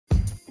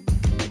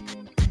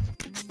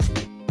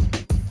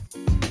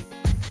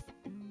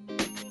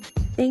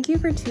Thank you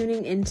for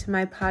tuning into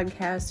my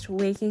podcast,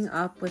 Waking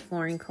Up with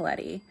Lauren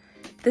Coletti.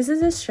 This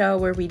is a show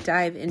where we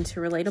dive into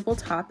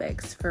relatable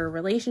topics for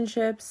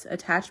relationships,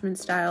 attachment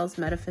styles,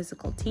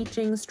 metaphysical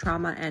teachings,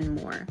 trauma, and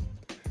more.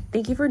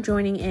 Thank you for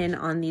joining in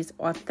on these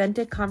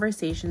authentic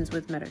conversations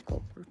with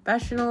medical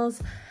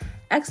professionals,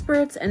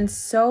 experts, and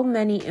so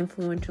many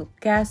influential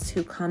guests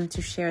who come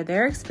to share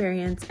their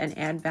experience and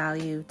add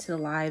value to the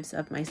lives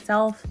of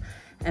myself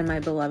and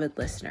my beloved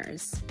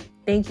listeners.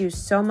 Thank you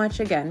so much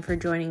again for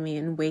joining me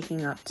in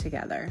Waking Up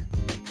Together.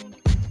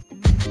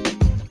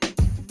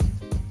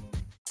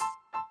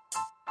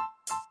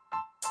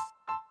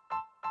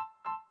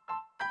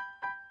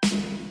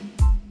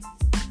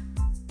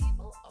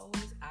 People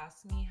always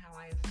ask me how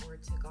I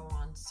afford to go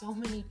on so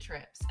many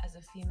trips as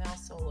a female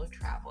solo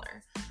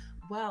traveler.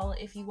 Well,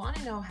 if you want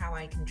to know how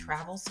I can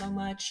travel so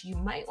much, you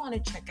might want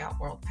to check out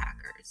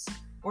Worldpackers.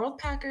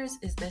 Worldpackers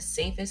is the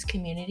safest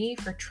community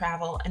for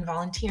travel and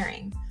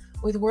volunteering.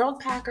 With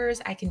Worldpackers,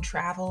 I can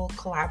travel,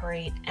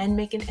 collaborate, and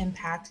make an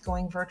impact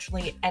going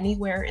virtually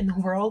anywhere in the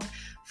world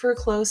for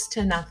close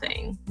to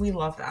nothing. We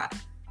love that.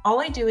 All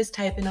I do is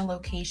type in a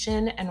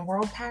location and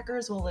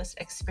Worldpackers will list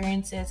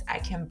experiences I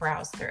can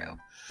browse through.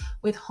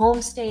 With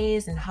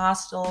homestays and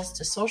hostels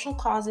to social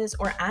causes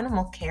or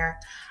animal care,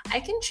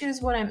 I can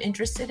choose what I'm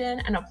interested in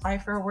and apply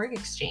for a work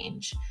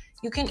exchange.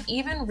 You can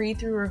even read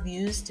through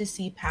reviews to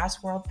see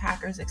past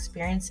Worldpackers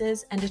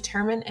experiences and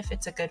determine if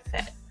it's a good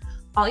fit.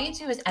 All you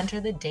do is enter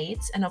the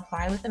dates and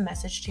apply with a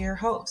message to your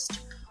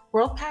host.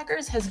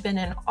 Worldpackers has been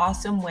an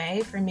awesome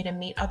way for me to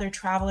meet other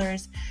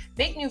travelers,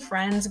 make new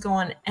friends, go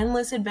on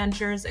endless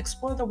adventures,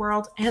 explore the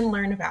world, and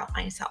learn about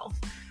myself.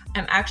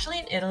 I'm actually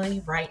in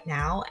Italy right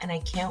now, and I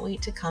can't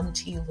wait to come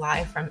to you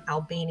live from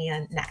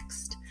Albania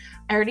next.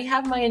 I already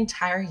have my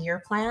entire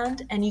year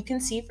planned, and you can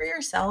see for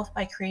yourself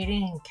by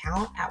creating an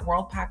account at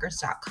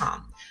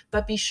worldpackers.com.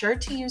 But be sure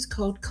to use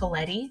code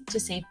Coletti to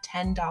save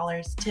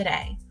 $10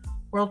 today.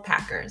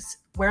 Worldpackers,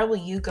 where will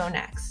you go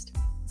next?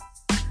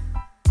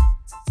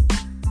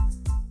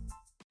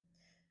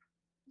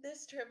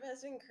 This trip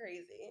has been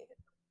crazy.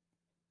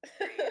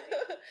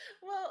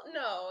 Well,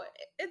 no,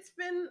 it's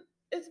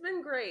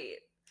been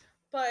great,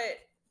 but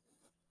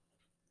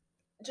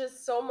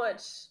just so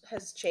much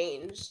has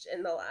changed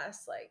in the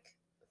last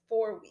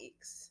 4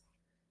 weeks.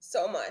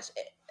 So much.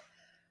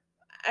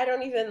 I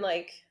don't even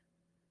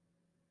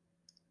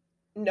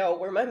know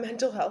where my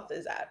mental health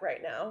is at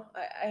right now.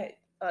 I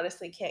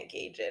honestly can't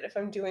gauge it, if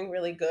I'm doing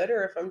really good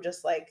or if I'm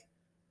just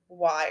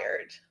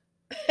wired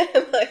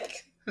and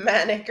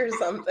manic or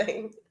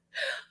something.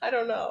 I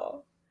don't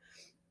know.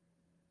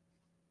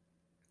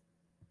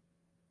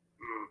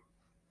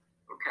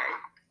 Okay.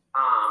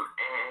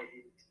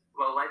 And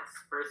well, let's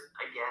first,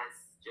 I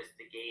guess, just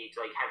to gauge,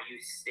 have you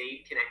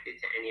stayed connected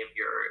to any of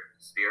your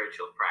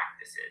spiritual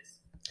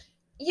practices?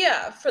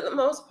 Yeah, for the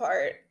most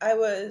part, I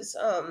was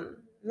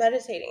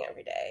meditating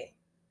every day,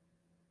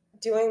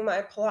 doing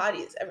my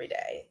Pilates every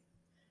day,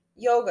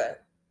 yoga,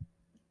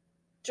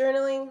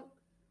 journaling.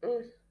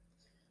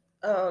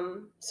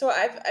 So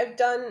I've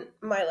done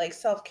my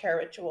self-care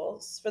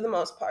rituals for the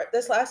most part.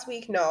 This last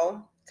week,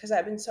 no, because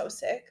I've been so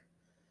sick.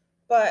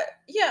 But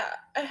yeah,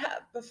 I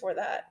have before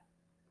that.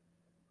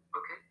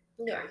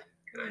 Okay. Yeah.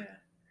 Good. Yeah.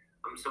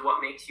 So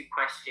what makes you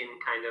question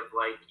kind of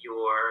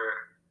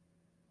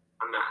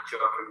I'm not sure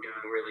if I'm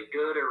doing really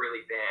good or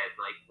really bad.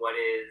 What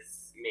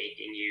is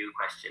making you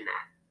question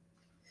that?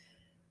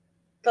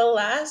 The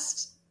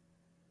last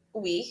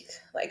week,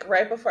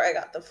 right before I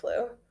got the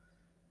flu,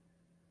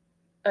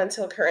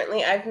 until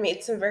currently, I've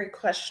made some very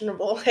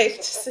questionable life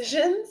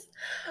decisions.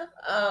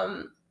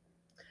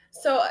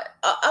 So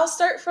I'll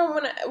start from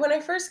when I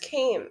first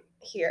came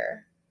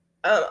here.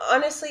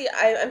 Honestly,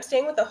 I'm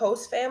staying with a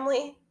host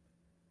family,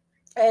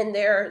 and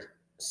they're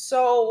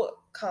so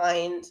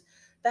kind.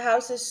 The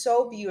house is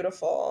so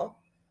beautiful.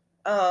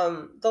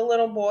 The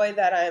little boy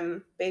that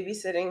I'm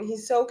babysitting,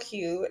 he's so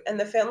cute, and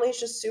the family's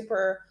just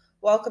super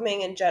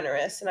welcoming and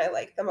generous, and I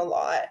like them a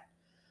lot.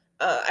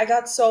 I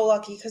got so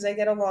lucky because I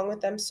get along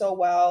with them so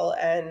well,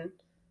 and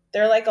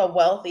they're like a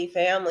wealthy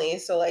family,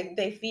 so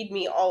they feed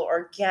me all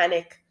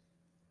organic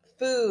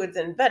foods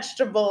and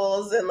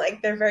vegetables, and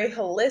they're very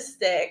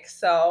holistic.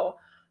 So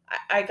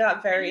I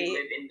got very. And you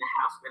live in the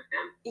house with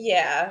them?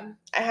 Yeah,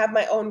 I have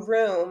my own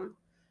room.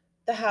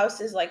 The house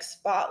is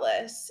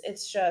spotless.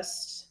 It's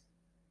just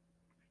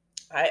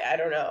I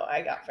don't know.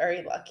 I got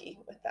very lucky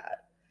with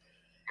that.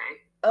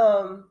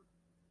 Okay.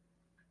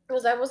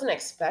 Because I wasn't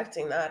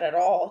expecting that at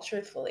all,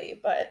 truthfully,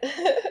 but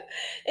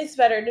it's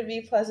better to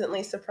be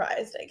pleasantly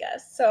surprised, I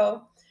guess.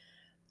 So,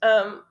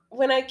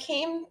 when I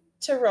came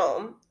to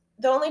Rome,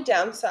 the only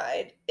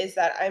downside is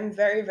that I'm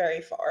very,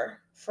 very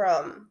far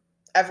from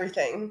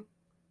everything.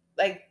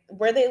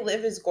 Where they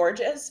live is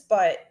gorgeous,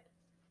 but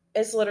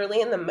it's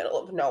literally in the middle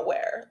of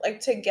nowhere.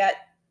 To get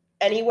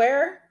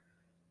anywhere,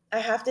 I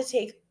have to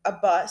take a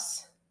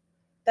bus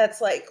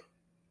that's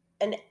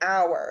an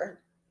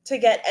hour to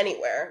get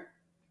anywhere.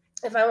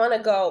 If I want to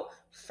go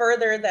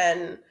further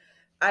than,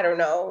 I don't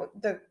know,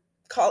 the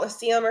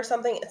Coliseum or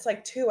something, it's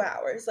 2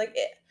 hours.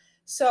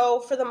 So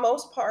for the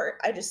most part,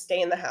 I just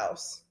stay in the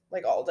house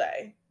like all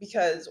day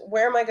because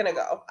where am I going to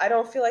go? I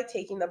don't feel like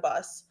taking the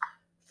bus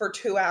for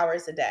 2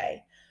 hours a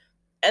day.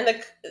 And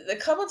the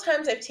couple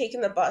times I've taken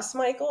the bus,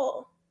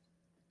 Michael,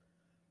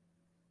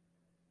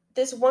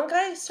 this one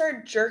guy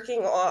started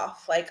jerking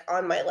off like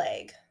on my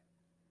leg.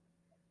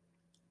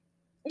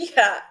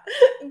 Yeah.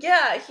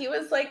 Yeah, he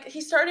was like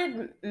he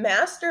started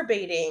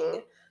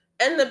masturbating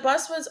and the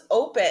bus was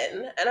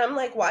open and I'm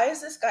like, "Why is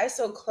this guy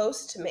so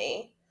close to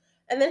me?"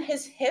 And then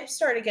his hips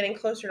started getting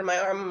closer to my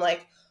arm. I'm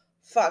like,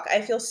 "Fuck,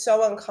 I feel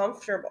so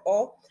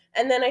uncomfortable."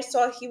 And then I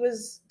saw he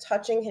was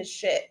touching his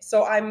shit,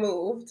 so I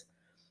moved.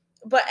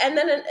 But and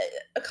then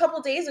a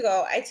couple days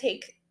ago, I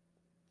take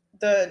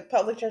the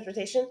public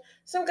transportation.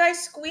 Some guy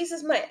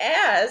squeezes my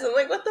ass. I'm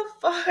like, "What the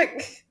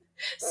fuck?"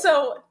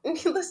 So,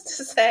 needless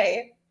to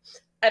say,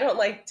 I don't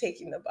like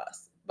taking the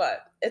bus,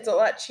 but it's a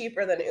lot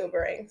cheaper than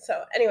Ubering.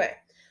 So anyway,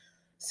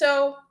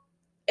 so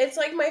it's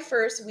like my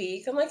first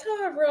week. I'm like,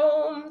 oh,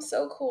 Rome,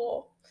 so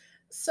cool.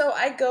 So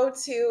I go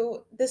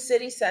to the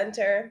city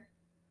center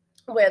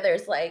where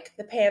there's like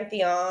the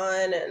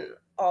Pantheon and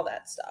all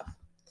that stuff.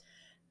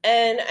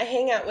 And I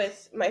hang out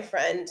with my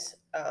friend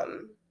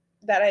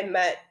that I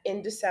met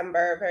in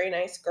December, a very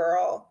nice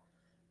girl.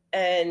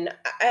 And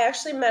I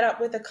actually met up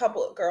with a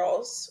couple of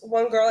girls.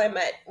 One girl I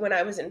met when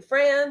I was in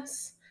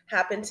France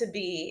happened to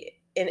be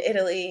in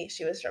Italy.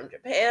 She was from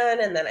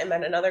Japan. And then I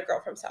met another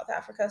girl from South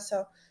Africa.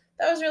 So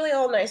that was really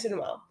all nice and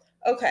well.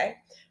 Okay.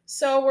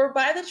 So we're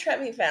by the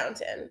Trevi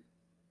Fountain.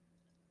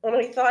 When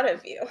we thought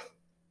of you,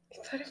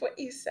 we thought of what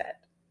you said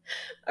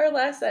our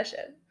last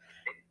session.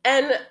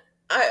 And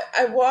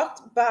I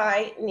walked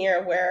by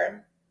near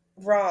where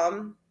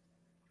Rom,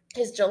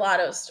 his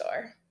gelato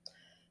store.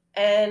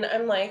 And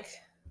I'm like,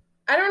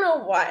 I don't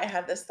know why I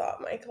had this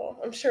thought, Michael.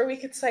 I'm sure we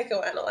could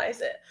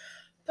psychoanalyze it.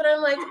 But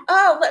I'm like,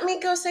 oh, let me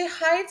go say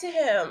hi to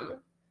him.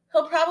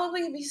 He'll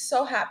probably be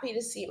so happy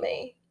to see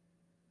me.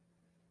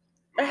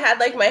 I had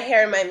like my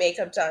hair and my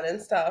makeup done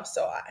and stuff,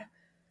 so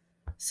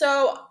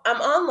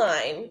I'm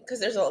online because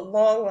there's a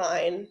long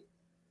line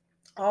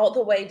all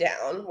the way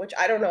down, which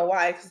I don't know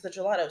why because the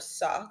gelato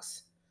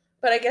sucks.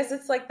 But I guess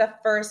it's like the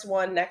first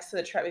one next to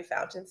the Trevi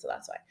Fountain, so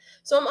that's why.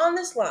 So I'm on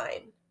this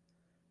line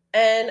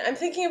and I'm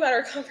thinking about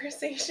our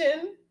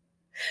conversation.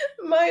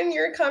 Mine,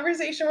 your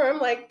conversation where I'm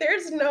like,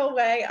 there's no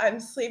way I'm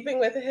sleeping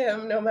with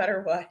him no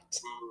matter what.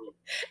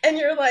 And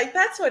you're like,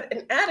 that's what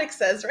an addict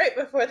says right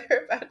before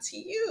they're about to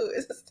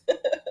use.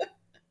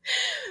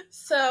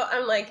 So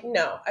I'm like,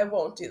 no, I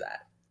won't do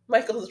that.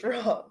 Michael's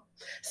wrong.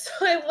 So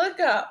I look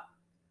up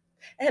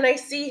and I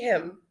see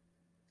him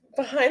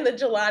behind the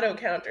gelato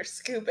counter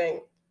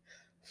scooping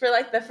for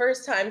like the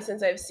first time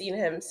since I've seen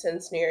him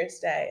since New Year's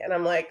Day. And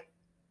I'm like,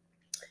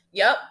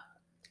 yep,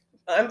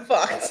 I'm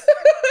fucked.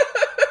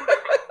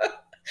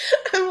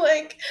 I'm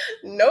like,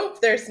 nope,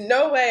 there's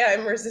no way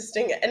I'm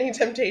resisting any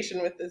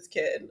temptation with this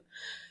kid.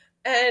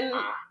 And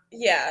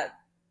yeah,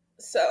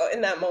 so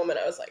in that moment,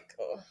 I was like,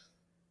 oh,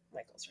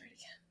 Michael's right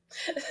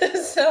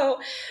again. So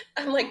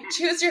I'm like,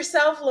 choose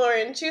yourself,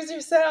 Lauren, choose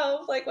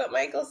yourself, like what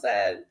Michael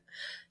said.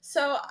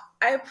 So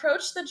I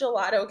approached the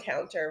gelato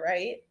counter,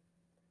 right?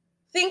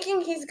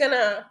 Thinking he's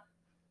gonna,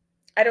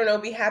 I don't know,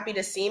 be happy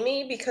to see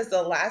me because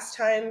the last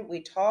time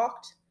we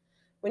talked,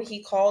 when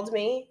he called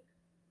me,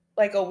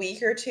 like a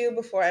week or two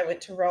before I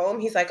went to Rome,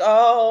 he's like,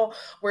 "Oh,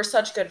 we're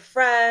such good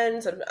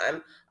friends.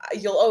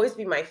 You'll always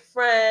be my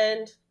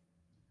friend."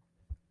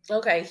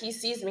 Okay, he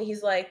sees me.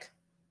 He's like,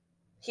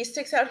 he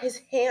sticks out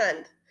his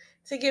hand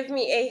to give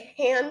me a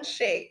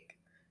handshake.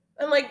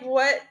 I'm like,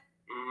 "What?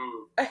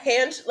 A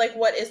hand? Like,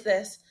 what is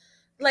this?"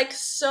 Like,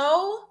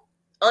 so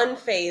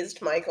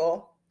unfazed,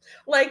 Michael.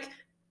 Like,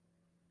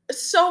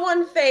 so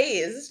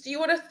unfazed.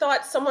 You would have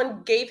thought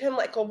someone gave him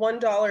like a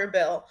 $1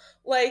 bill.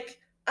 Like,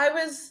 I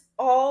was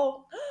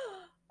all,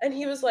 and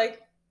he was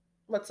like,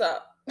 "What's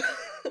up?"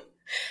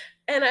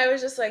 And I was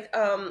just like,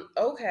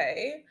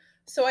 okay.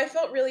 So I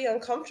felt really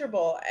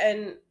uncomfortable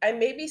and I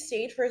maybe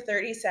stayed for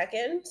 30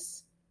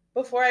 seconds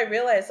before I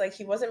realized like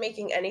he wasn't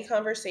making any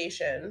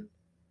conversation.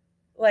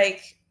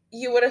 Like,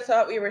 you would have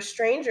thought we were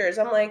strangers.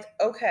 I'm like,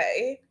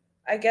 okay,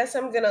 I guess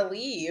I'm gonna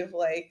leave.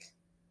 Like,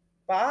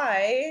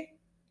 bye.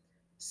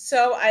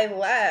 So I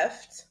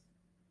left,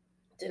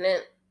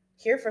 didn't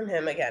hear from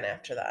him again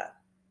after that.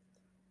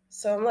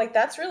 So I'm like,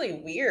 that's really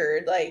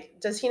weird. Like,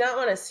 does he not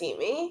want to see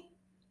me?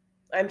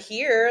 I'm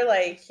here.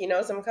 Like, he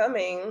knows I'm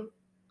coming.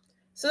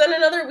 So then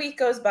another week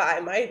goes by.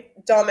 My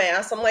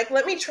dumbass, I'm like,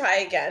 let me try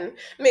again.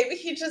 Maybe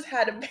he just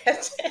had a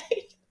bad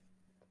day.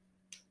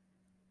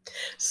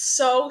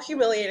 So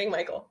humiliating,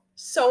 Michael.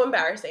 So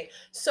embarrassing.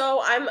 So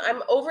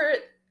I'm over.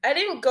 I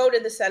didn't go to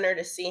the center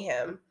to see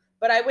him,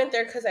 but I went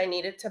there because I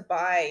needed to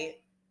buy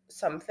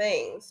some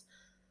things.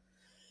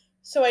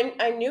 So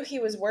I knew he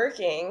was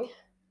working.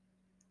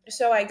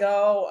 So I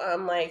go,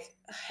 I'm like,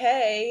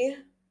 hey.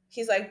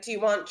 He's like, do you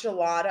want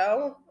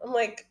gelato? I'm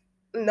like,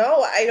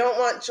 no, I don't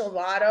want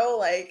gelato.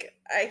 Like,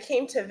 I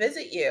came to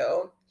visit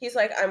you. He's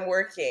like, I'm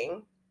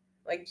working.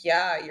 Like,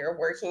 yeah, you're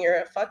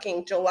a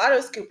fucking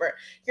gelato scooper.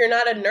 You're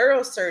not a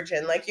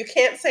neurosurgeon. Like, you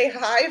can't say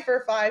hi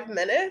for 5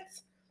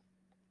 minutes.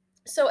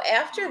 So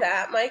after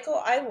that,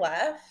 Michael, I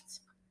left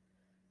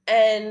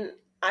and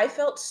I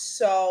felt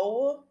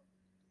so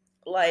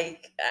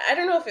like, I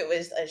don't know if it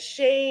was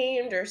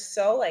ashamed or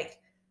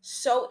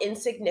so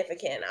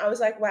insignificant. I was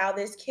like, wow,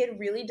 this kid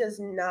really does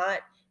not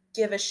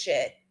give a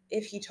shit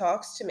if he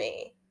talks to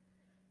me.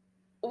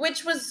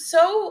 Which was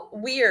so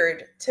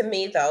weird to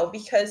me though,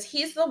 because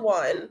he's the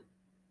one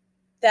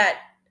that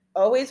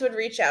always would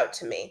reach out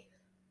to me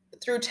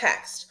through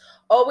text,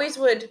 always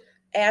would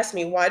ask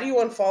me, why do you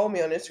unfollow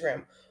me on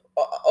Instagram?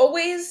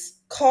 Always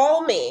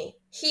call me.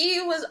 He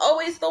was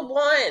always the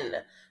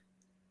one.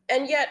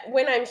 And yet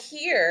when I'm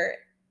here,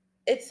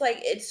 it's like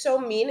it's so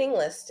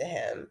meaningless to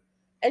him.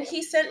 And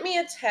he sent me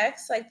a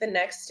text like the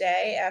next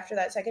day after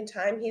that second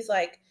time. He's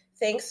like,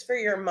 thanks for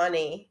your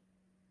money.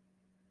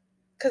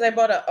 Because I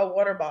bought a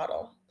water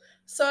bottle.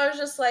 So I was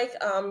just like,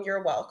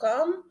 you're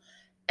welcome.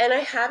 And I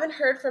haven't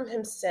heard from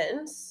him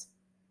since.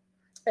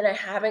 And I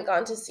haven't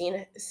gone to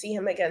see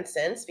him again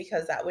since,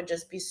 because that would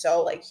just be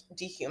so like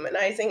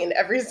dehumanizing in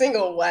every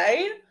single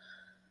way.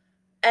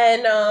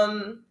 And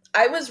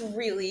I was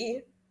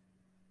really,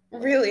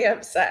 really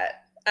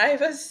upset. I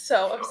was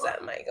so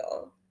upset,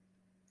 Michael.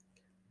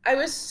 I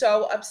was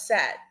so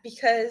upset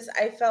because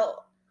I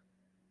felt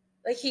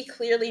like he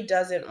clearly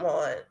doesn't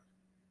want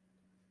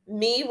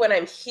me when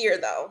I'm here,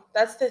 though.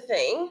 That's the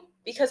thing,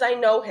 because I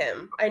know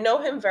him. I know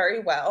him very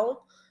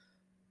well.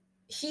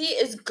 He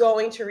is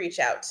going to reach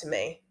out to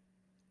me.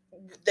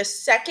 The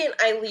second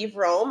I leave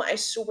Rome, I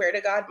swear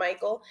to God,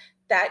 Michael,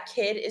 that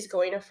kid is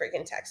going to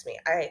freaking text me.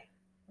 I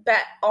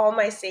bet all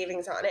my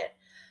savings on it.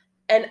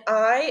 And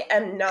I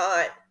am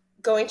not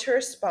going to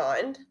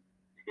respond.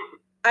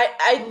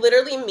 I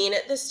literally mean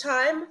it this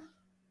time.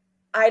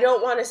 I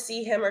don't want to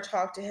see him or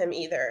talk to him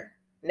either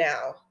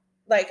now.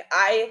 Like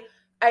I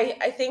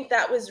think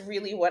that was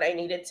really what I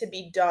needed to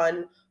be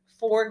done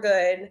for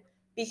good,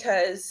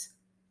 because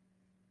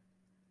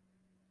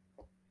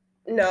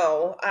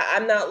no,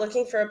 I'm not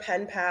looking for a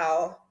pen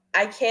pal.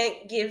 I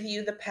can't give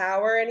you the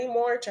power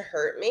anymore to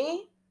hurt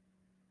me.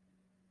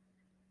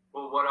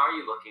 Well, what are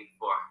you looking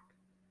for?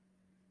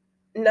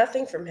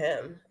 Nothing from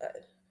him.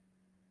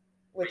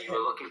 But you were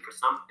looking for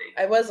something.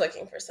 I was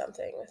looking for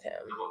something with him.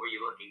 So what were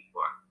you looking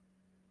for?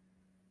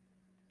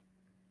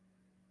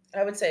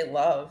 I would say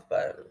love,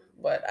 but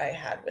what I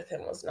had with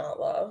him was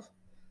not love.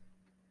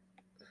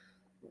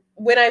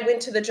 When I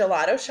went to the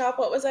gelato shop,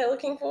 what was I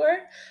looking for?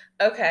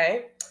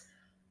 Okay.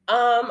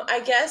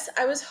 I guess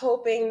I was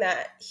hoping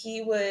that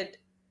he would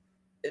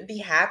be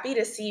happy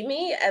to see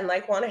me and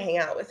like want to hang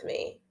out with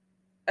me.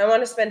 I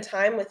want to spend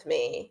time with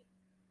me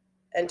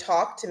and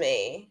talk to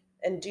me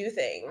and do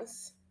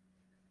things.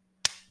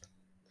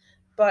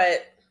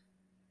 But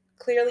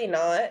clearly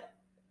not.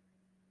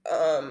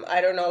 I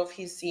don't know if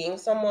he's seeing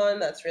someone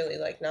that's really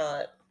like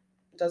not,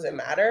 doesn't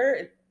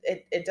matter.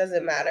 It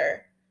doesn't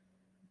matter.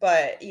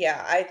 But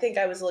yeah, I think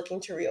I was looking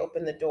to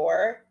reopen the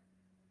door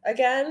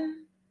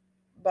again,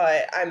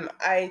 but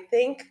I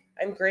think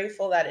I'm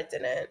grateful that it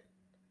didn't,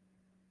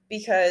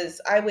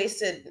 because I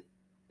wasted,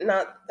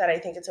 not that I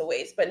think it's a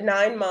waste, but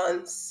 9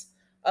 months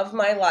of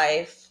my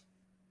life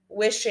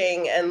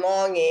wishing and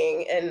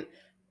longing and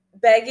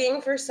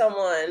begging for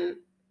someone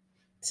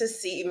to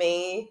see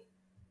me.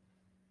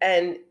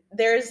 And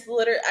there's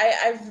literally,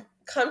 I've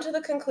come to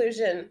the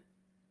conclusion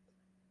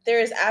there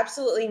is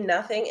absolutely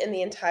nothing in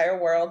the entire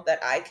world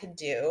that I could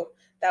do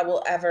that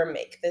will ever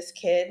make this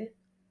kid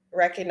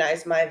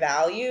recognize my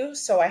value.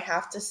 So I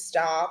have to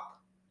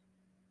stop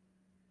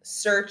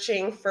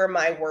searching for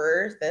my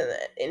worth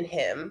in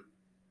him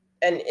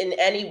and in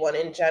anyone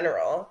in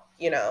general,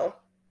 you know?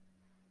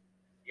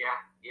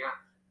 Yeah.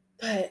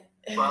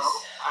 But well,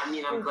 I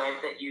mean, I'm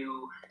glad that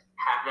you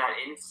have that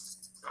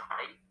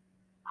insight.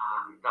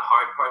 The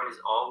hard part is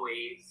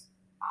always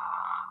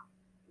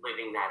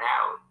living that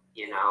out,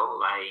 you know,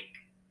 like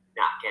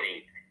not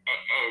getting,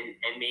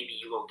 and maybe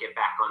you won't get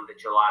back on the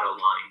gelato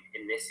line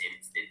in this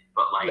instant,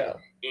 but like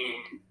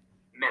in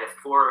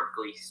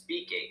metaphorically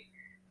speaking,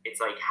 it's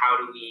like, how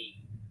do we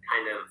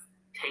kind of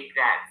take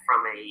that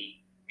from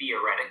a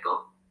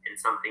theoretical and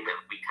something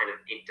that we kind of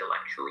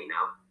intellectually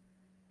know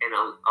and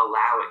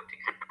allow it to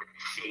kind of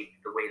shape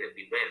the way that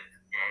we live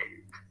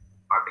and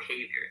our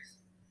behaviors.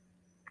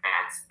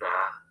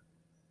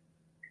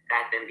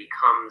 That then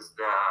becomes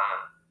the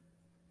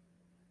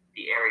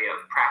area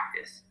of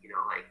practice, you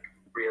know, like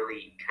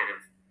really kind of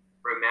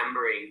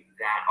remembering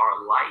that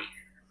our life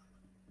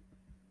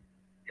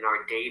and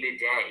our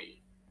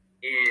day-to-day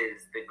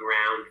is the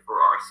ground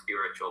for our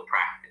spiritual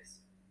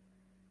practice.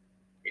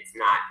 It's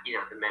not, you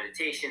know, the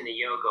meditation, the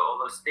yoga, all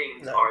those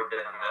things are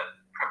the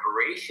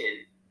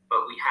preparation,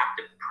 but we have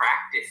to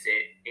practice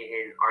it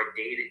in our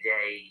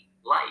day-to-day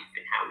life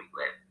and how we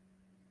live.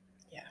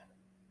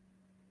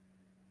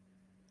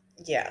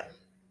 Yeah.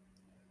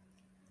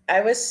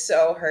 I was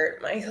so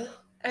hurt, Michael.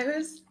 I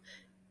was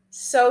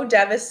so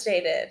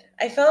devastated.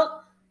 I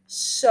felt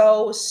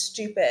so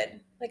stupid.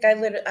 Like I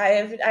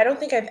don't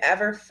think I've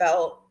ever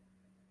felt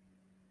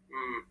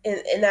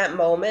in that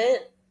moment,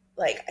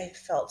 like, I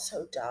felt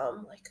so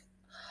dumb. Like,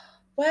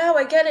 wow,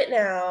 I get it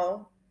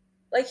now.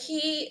 Like,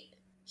 he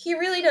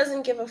really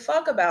doesn't give a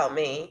fuck about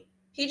me.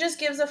 He just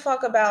gives a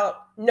fuck about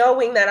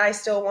knowing that I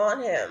still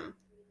want him.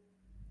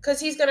 Because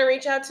he's going to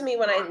reach out to me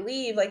when I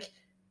leave. Like,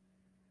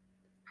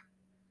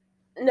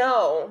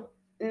 no,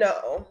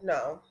 it's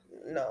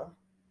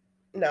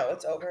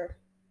over.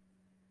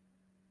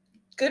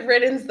 Good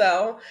riddance,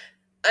 though.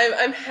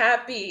 I'm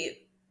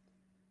happy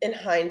in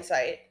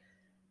hindsight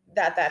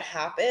that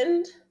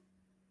happened,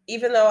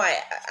 even though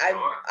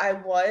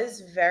I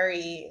was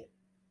very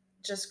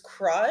just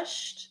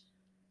crushed.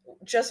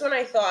 Just when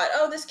I thought,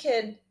 oh, this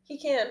kid, he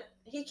can't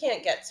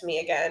get to me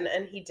again,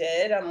 and he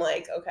did. I'm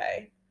like,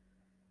 okay,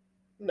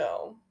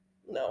 no,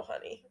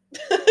 honey,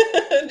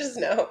 just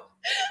no.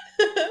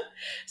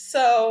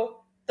 So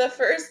the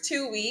first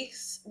 2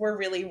 weeks were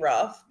really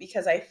rough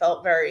because I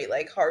felt very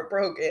like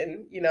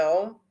heartbroken,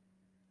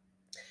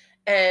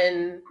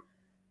 and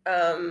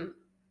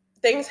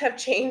things have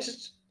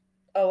changed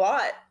a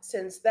lot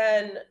since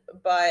then,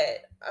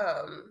 but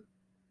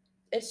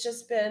it's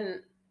just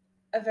been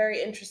a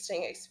very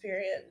interesting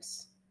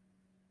experience.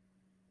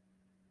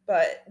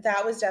 But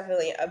that was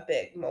definitely a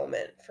big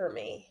moment for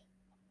me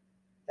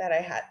that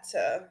I had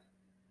to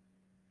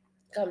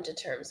come to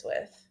terms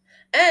with.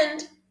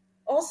 And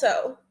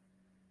also,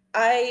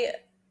 okay,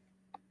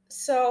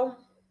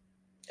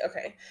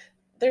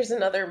 there's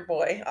another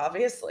boy,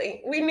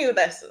 obviously. We knew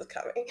this was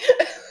coming.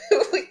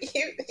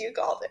 you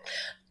called it.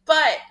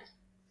 But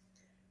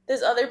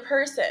this other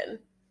person,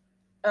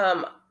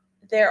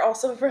 they're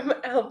also from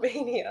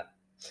Albania.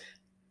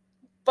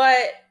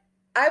 But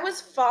I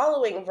was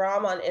following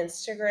Ram on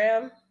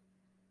Instagram,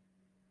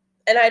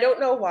 and I don't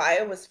know why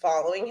I was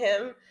following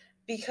him,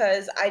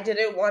 because I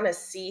didn't want to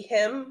see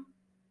him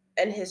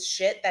and his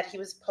shit that he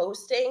was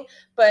posting.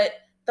 But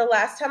the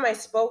last time I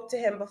spoke to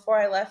him before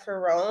I left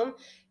for Rome,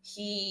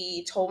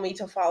 he told me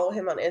to follow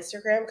him on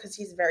Instagram because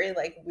he's very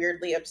like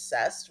weirdly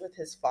obsessed with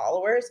his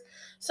followers.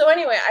 So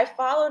anyway, I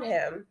followed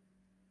him,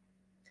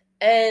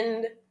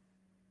 and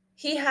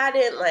he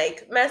hadn't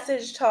like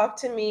messaged, talked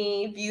to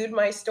me, viewed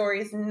my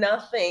stories,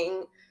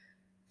 nothing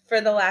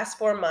for the last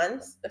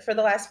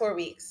 4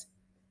 weeks.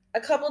 A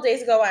couple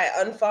days ago, I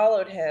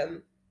unfollowed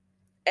him,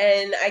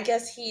 and I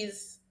guess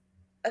he's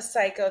a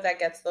psycho that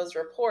gets those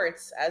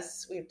reports,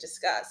 as we've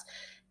discussed.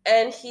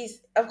 And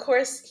of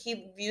course,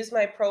 he views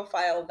my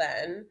profile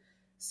then.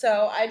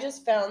 So I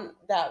just found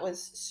that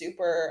was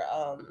super.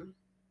 Of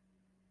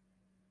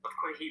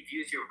course, he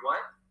views your what?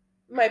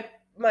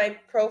 My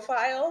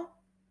profile,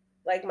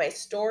 like my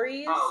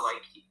stories. Oh,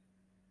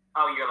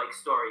 your like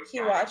stories.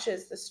 He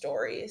watches the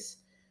stories.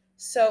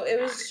 So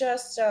it was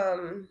just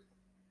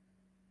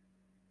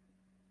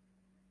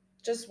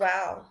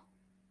wow.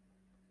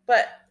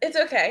 But it's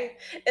okay.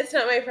 It's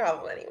not my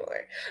problem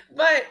anymore.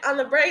 But on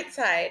the bright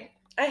side,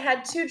 I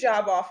had 2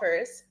 job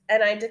offers,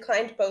 and I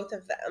declined both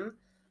of them.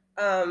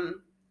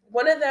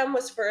 One of them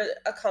was for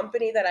a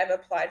company that I've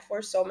applied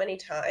for so many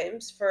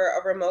times for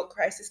a remote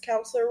crisis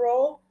counselor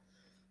role.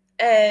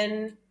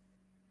 And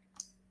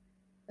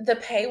the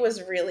pay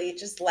was really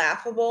just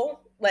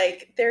laughable.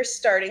 Like, their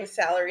starting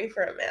salary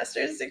for a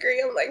master's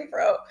degree, I'm like,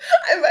 bro,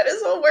 I might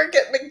as well work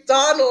at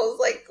McDonald's.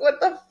 Like,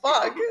 what the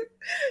fuck?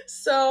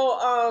 So,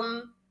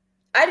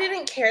 I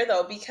didn't care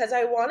though, because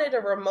I wanted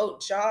a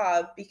remote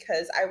job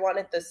because I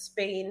wanted the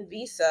Spain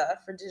visa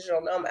for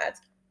digital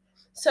nomads.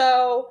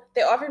 So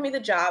they offered me the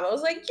job. I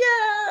was like,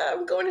 yeah,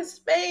 I'm going to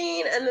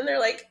Spain. And then they're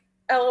like,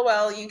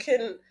 LOL, you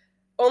can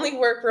only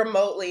work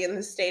remotely in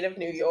the state of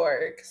New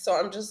York. So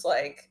I'm just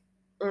like,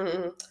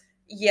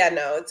 yeah,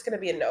 no, it's going to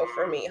be a no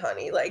for me,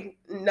 honey. Like,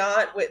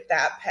 not with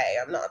that pay.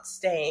 I'm not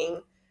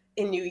staying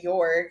in New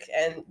York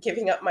and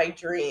giving up my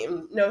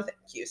dream. No,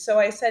 thank you. So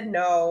I said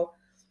no.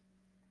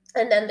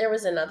 And then there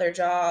was another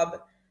job.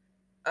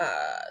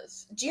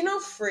 Do you know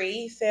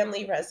Free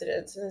Family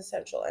Residence and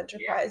Essential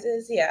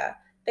Enterprises? Yeah.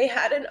 They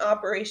had an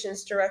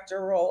operations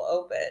director role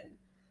open.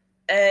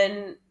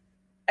 And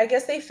I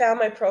guess they found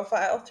my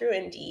profile through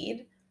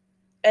Indeed.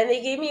 And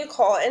they gave me a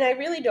call. And I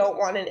really don't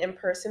want an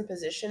in-person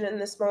position in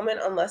this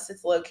moment unless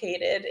it's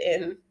located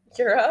in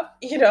Europe,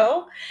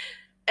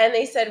 And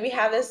they said, we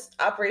have this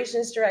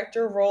operations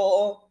director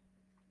role,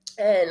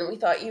 and we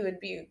thought you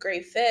would be a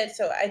great fit.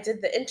 So I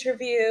did the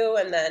interview,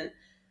 and then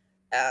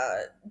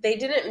they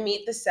didn't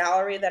meet the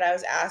salary that I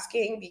was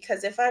asking,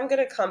 because if I'm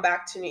going to come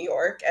back to New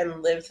York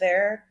and live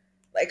there,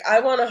 like, I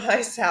want a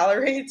high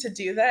salary to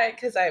do that,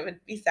 because I would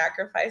be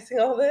sacrificing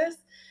all this.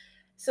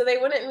 So they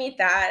wouldn't meet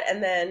that.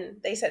 And then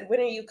they said,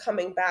 when are you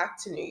coming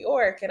back to New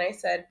York? And I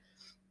said,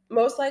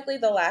 most likely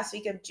the last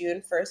week of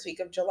June, first week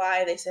of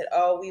July. They said,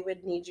 oh, we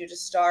would need you to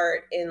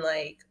start in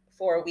like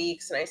 4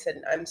 weeks. And I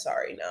said, I'm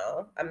sorry,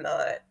 no, I'm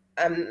not.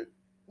 I'm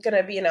going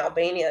to be in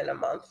Albania in a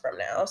month from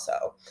now.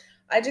 So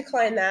I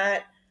declined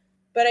that.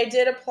 But I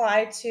did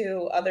apply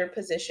to other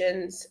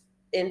positions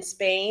in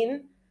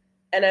Spain,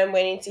 and I'm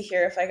waiting to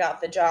hear if I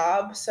got the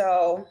job.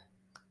 So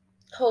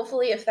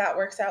hopefully, if that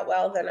works out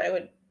well, then I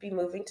would be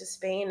moving to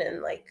Spain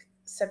in like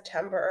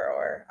September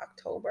or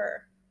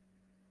October.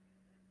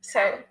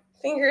 So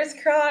fingers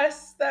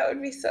crossed. That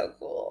would be so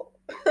cool.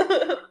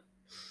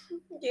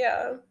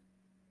 Yeah.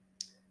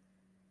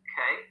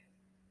 Okay.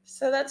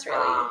 So that's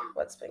really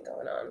what's been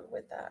going on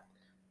with that.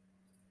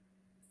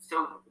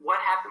 So what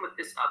happened with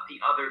this the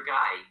other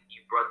guy?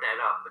 You brought that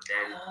up, but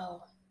then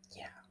Oh,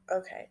 yeah.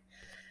 Okay.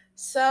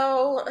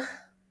 So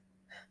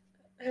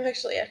I'm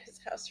actually at his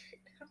house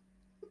right now.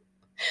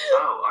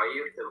 oh, are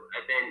you? So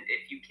then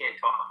if you can't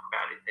talk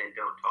about it, then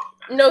don't talk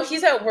about it. No,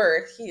 he's at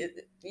work.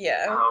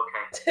 Yeah. Oh,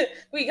 okay.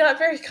 We got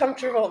very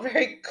comfortable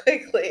very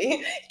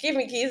quickly. He gave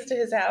me keys to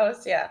his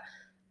house. Yeah.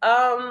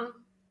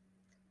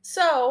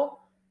 So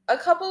a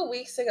couple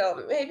weeks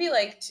ago, maybe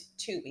like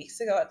 2 weeks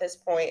ago at this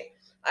point,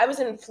 I was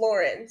in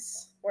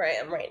Florence, where I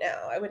am right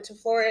now. I went to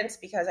Florence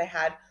because I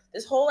had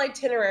this whole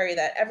itinerary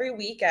that every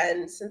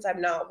weekend, since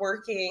I'm not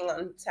working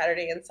on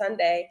Saturday and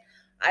Sunday,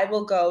 I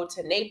will go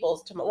to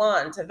Naples, to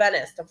Milan, to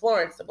Venice, to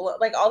Florence, to Bologna,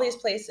 like all these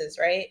places,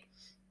 right?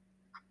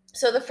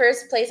 So the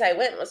first place I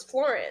went was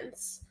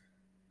Florence.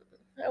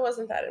 I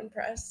wasn't that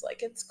impressed.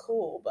 Like, it's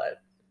cool,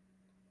 but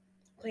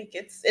like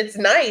it's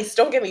nice.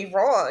 Don't get me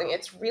wrong.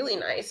 It's really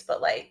nice,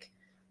 but like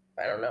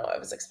I don't know. I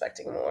was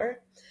expecting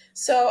more.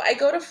 So I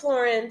go to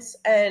Florence,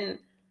 and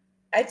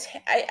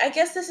I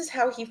guess this is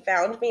how he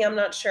found me. I'm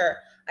not sure.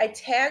 I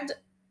tagged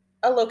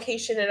a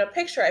location in a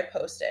picture I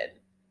posted.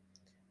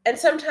 And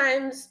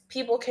sometimes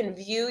people can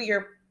view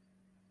your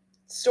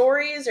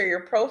stories or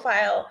your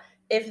profile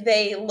if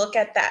they look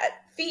at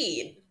that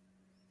feed.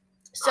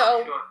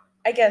 So Sure.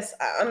 I guess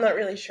I'm not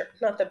really sure.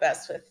 Not the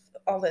best with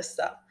all this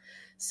stuff.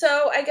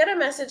 So I get a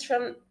message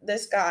from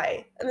this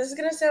guy, and this is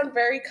going to sound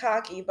very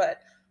cocky,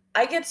 but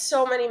I get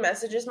so many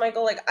messages,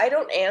 Michael. Like, I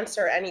don't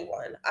answer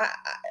anyone.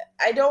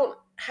 I don't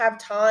have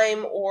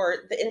time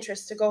or the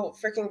interest to go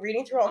freaking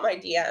reading through all my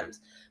DMs.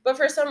 But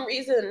for some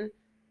reason,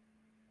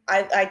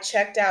 I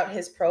checked out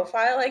his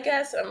profile, I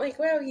guess. And I'm like,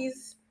 wow,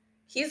 he's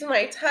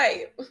my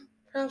type.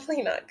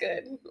 Probably not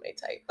good, my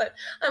type, but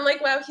I'm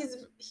like, wow,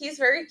 he's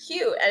very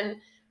cute. And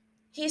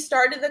he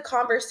started the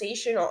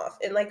conversation off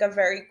in like a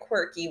very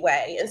quirky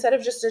way instead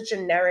of just a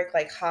generic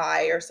like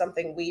hi or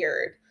something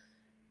weird.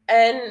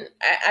 And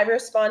I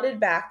responded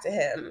back to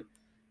him,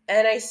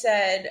 and I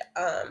said,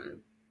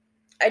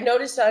 I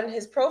noticed on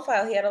his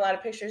profile he had a lot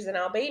of pictures in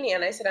Albania,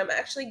 and I said, I'm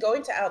actually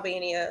going to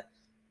Albania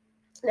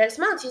next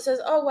month. He says,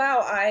 oh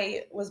wow,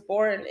 I was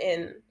born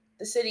in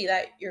the city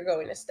that you're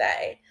going to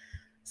stay.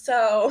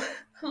 So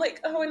I'm like,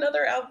 oh,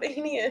 another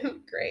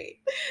Albanian. Great.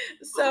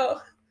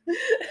 So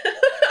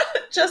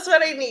just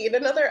what I need,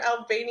 another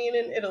Albanian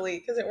in Italy,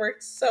 because it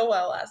worked so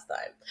well last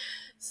time.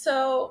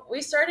 So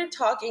we started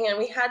talking, and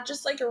we had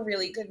just like a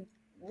really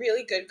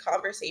good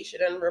conversation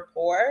and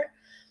rapport.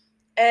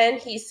 And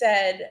he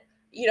said,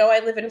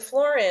 I live in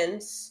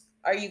Florence.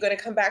 Are you going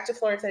to come back to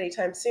Florence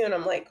anytime soon?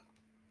 I'm like,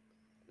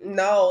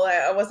 no,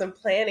 I wasn't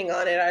planning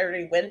on it. I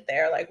already went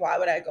there. Like, why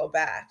would I go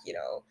back?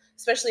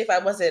 Especially if I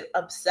wasn't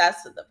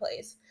obsessed with the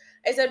place.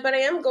 I said, but I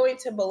am going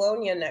to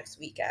Bologna next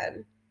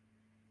weekend,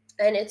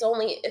 and it's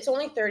only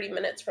 30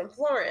 minutes from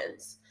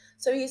Florence.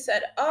 So he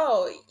said,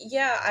 oh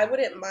yeah, I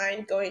wouldn't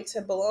mind going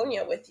to Bologna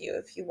with you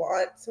if you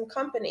want some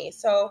company.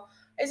 So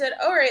I said,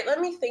 all right, let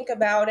me think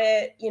about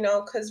it,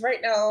 because right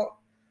now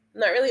I'm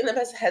not really in the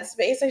best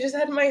headspace. I just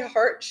had my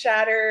heart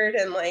shattered,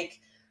 and like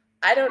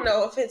I don't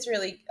know if it's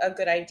really a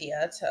good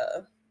idea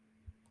to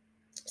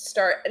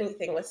start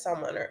anything with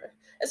someone, or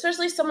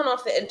especially someone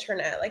off the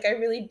internet. Like, I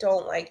really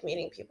don't like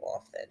meeting people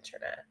off the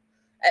internet.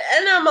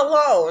 And I'm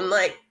alone.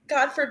 Like,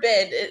 God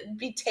forbid it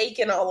be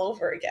taken all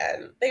over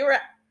again. They were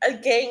a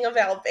gang of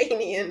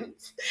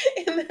Albanians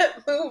in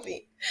that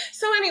movie.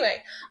 So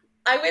anyway,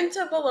 I went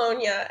to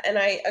Bologna, and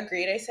I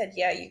agreed. I said,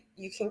 yeah,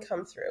 you can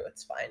come through.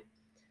 It's fine.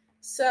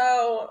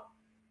 So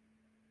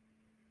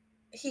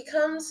he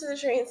comes to the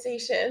train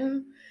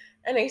station,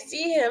 and I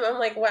see him. I'm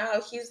like,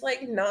 wow, he's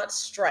like not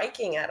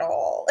striking at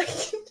all.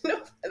 Like,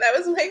 that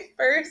was my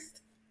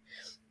first.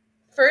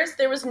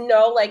 There was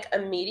no like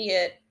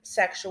immediate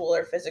sexual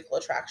or physical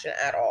attraction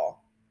at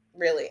all.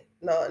 Really,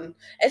 none.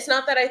 It's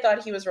not that I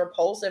thought he was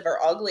repulsive or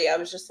ugly. I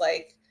was just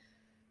like,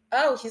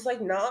 oh, he's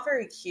like not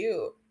very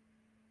cute.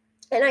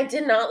 And I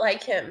did not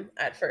like him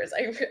at first.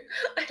 I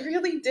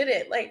really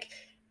didn't. Like,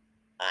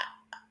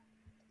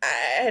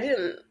 I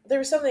didn't. There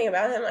was something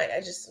about him.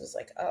 I just was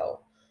like, oh.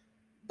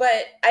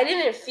 But I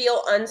didn't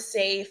feel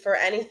unsafe or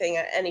anything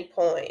at any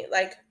point.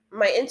 Like,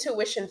 my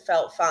intuition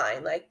felt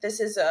fine. Like, this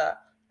is a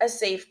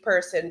safe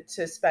person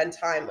to spend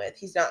time with.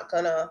 He's not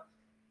gonna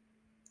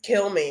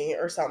kill me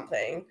or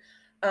something.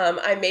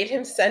 I made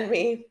him send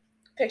me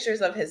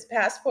pictures of his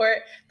passport,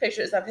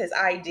 pictures of his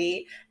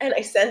ID, and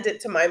I sent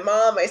it to my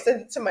mom. I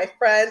sent it to my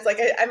friends. Like,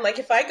 I'm like,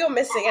 if I go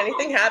missing,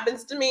 anything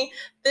happens to me,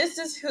 this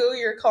is who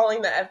you're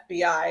calling the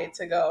FBI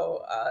to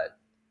go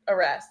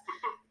arrest.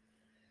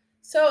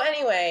 So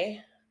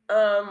anyway,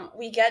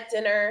 we get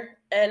dinner,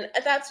 and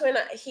that's when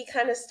he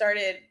kind of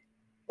started,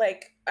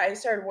 like, I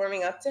started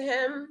warming up to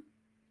him,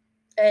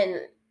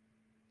 and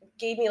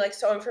gave me like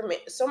so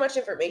much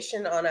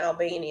information on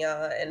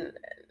Albania, and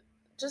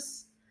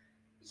just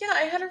yeah,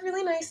 I had a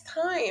really nice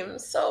time.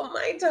 So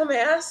my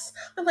dumbass,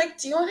 I'm like,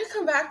 do you want to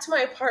come back to my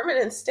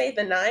apartment and stay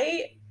the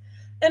night?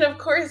 And of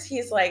course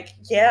he's like,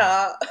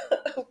 yeah,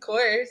 of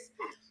course.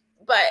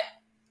 But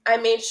I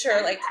made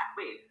sure, like,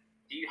 Wait,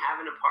 do you have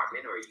an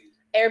apartment or you?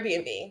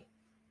 Airbnb.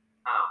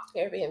 Oh,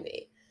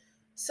 Airbnb.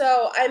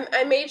 So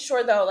I made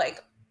sure though,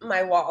 like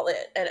my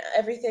wallet and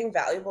everything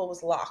valuable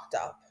was locked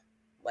up.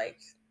 Like,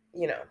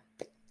 you know,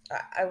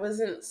 I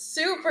wasn't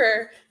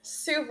super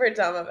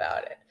dumb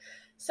about it.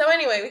 So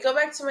anyway, we go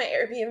back to my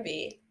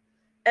Airbnb.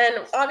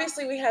 And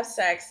obviously we have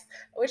sex,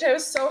 which I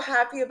was so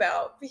happy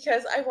about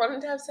because I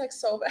wanted to have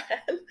sex so bad.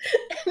 And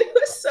it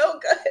was so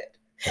good.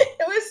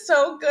 It was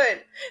so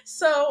good.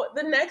 So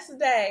the next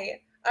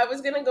day, I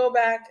was going to go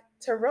back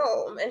to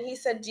Rome. And he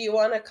said, do you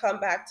want to come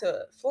back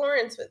to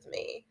Florence with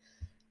me?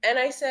 And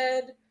I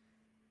said,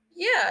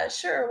 yeah,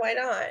 sure, why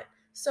not?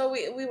 So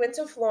we went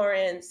to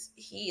Florence.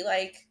 He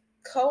like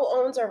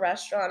co-owns a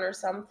restaurant or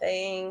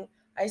something.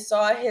 I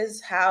saw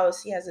his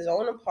house. He has his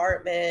own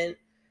apartment.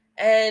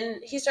 And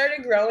he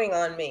started growing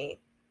on me.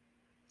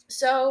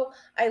 So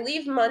I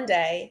leave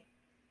Monday.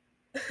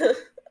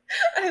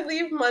 I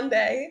leave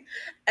Monday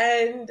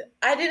and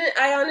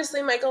I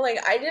honestly, Michael, like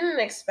I didn't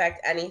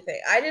expect anything.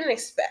 I didn't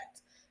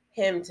expect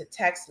him to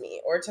text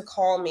me or to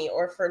call me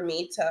or for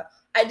me to,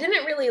 I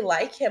didn't really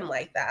like him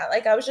like that.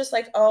 Like I was just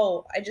like,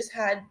 oh, I just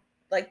had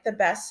like the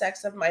best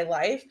sex of my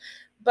life,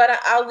 but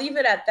I'll leave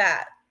it at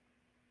that.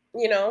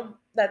 You know,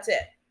 that's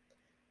it.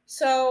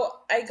 So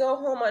I go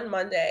home on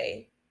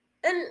Monday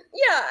and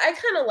yeah, I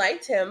kind of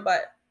liked him,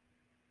 but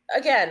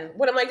again,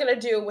 what am I going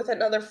to do with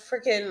another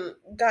freaking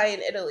guy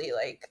in Italy?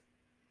 Like,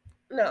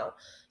 no.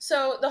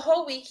 So the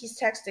whole week he's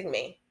texting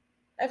me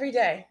every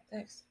day.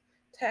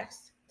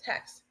 Text,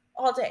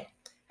 all day,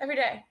 every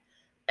day.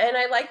 And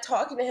I like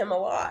talking to him a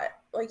lot.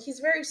 Like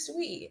he's very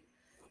sweet.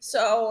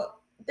 So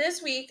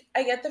this week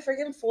I get the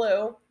freaking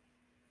flu.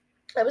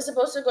 I was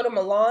supposed to go to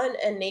Milan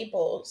and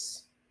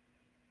Naples.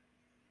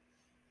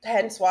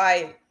 Hence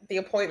why the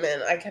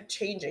appointment, I kept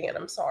changing it.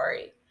 I'm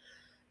sorry.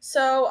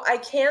 So I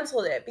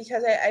canceled it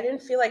because I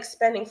didn't feel like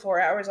spending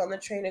 4 hours on the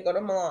train to go to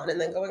Milan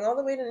and then going all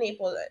the way to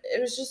Naples. It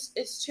was just,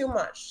 it's too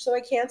much. So I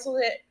canceled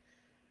it.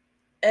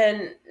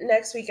 And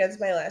next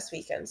weekend's my last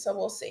weekend. So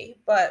we'll see.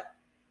 But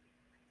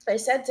I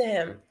said to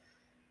him,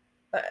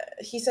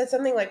 he said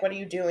something like, what are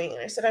you doing?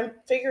 And I said, I'm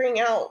figuring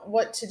out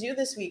what to do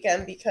this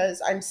weekend because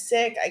I'm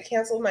sick. I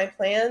canceled my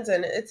plans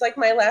and it's like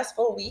my last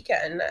full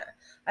weekend.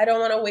 I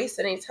don't want to waste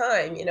any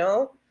time, you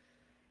know?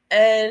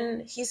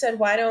 And he said,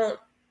 why don't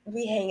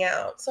we hang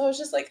out? So I was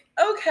just like,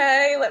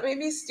 okay, let me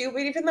be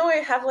stupid. Even though I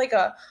have like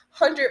a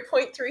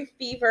 100.3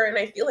 fever and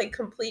I feel like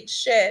complete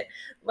shit,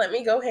 let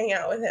me go hang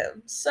out with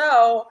him.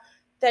 So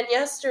then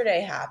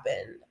yesterday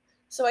happened.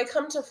 So I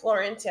come to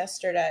Florence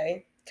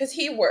yesterday because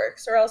he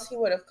works or else he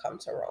would have come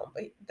to Rome.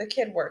 But the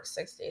kid works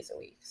 6 days a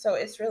week. So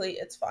it's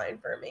fine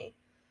for me.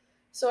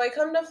 So I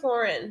come to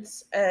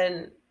Florence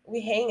and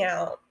we hang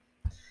out.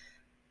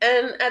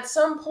 And at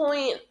some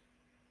point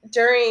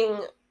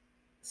during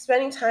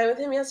spending time with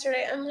him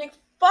yesterday, I'm like,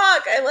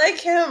 fuck, I like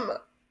him.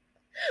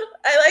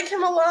 I like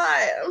him a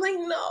lot. I'm like,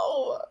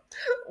 no.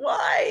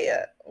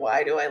 Why?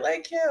 Why do I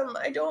like him?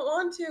 I don't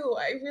want to.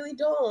 I really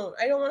don't.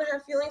 I don't want to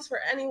have feelings for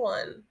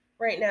anyone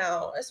right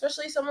now,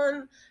 especially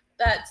someone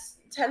that's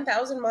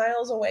 10,000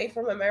 miles away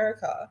from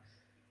America.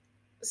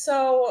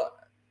 So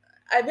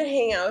I've been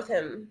hanging out with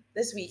him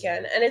this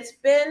weekend, and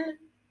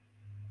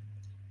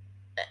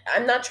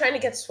I'm not trying to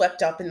get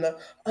swept up in the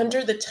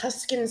under the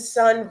Tuscan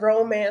sun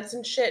romance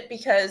and shit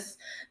because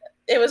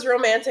it was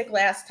romantic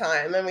last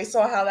time and we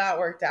saw how that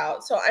worked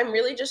out. So I'm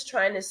really just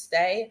trying to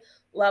stay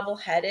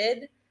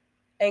level-headed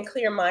and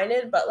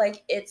clear-minded, but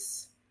like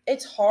it's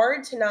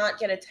hard to not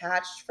get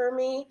attached for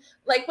me.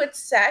 Like with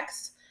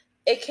sex,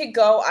 it could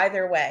go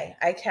either way.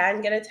 I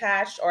can get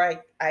attached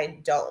or I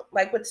don't.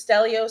 Like with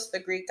Stelios, the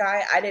Greek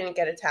guy, I didn't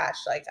get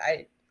attached. Like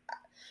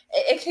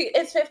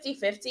it's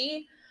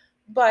 50-50,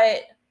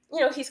 but you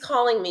know, he's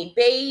calling me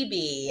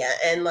baby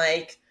and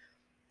like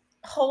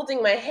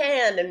holding my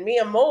hand and me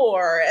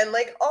more and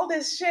like all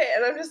this shit,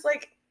 and I'm just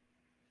like,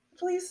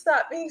 please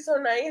stop being so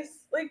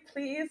nice, like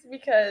please,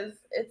 because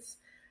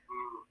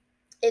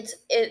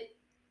it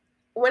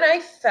when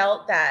I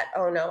felt that,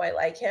 oh no, I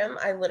like him,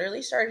 I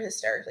literally started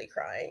hysterically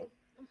crying.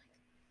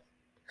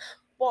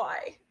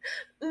 Why?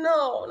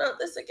 No, not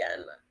this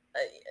again.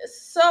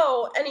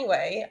 So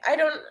anyway, I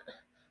don't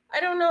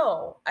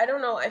know.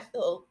 I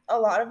feel a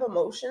lot of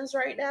emotions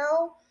right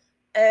now,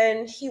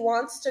 and he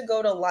wants to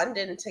go to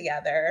London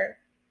together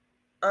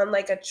on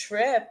like a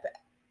trip,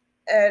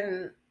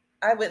 and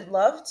I would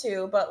love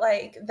to, but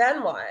like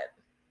then what?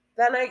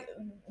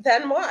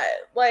 Then what?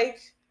 Like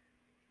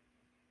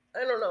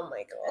I don't know,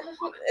 Michael.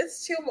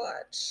 It's too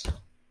much.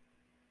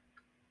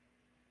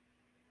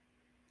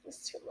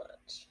 It's too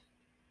much.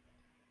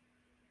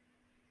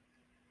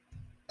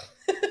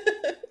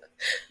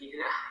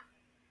 yeah,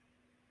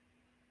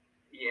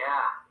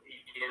 yeah.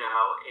 You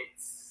know,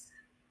 it's.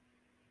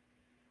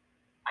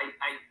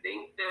 I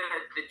think that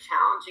the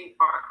challenging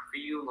part for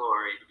you,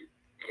 Lauren,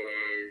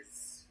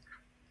 is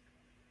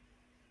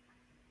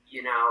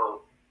you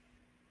know,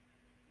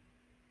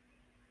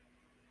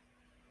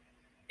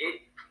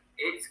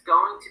 it's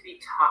going to be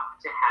tough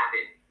to have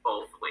it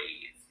both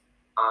ways.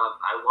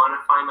 I want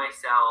to find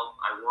myself.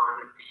 I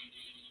want to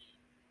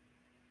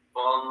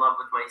fall in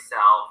love with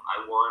myself.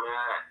 I want to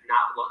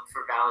not look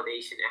for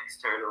validation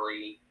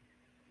externally.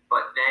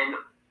 But I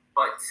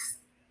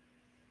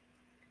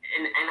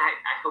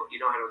hope you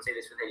know I don't say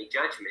this with any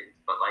judgment,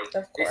 but like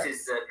this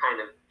is the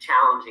kind of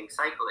challenging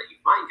cycle that you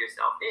find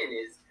yourself in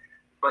is,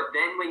 but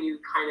then when you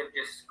kind of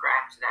just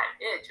scratch that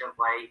itch of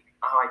like,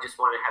 oh, I just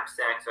want to have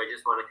sex, or I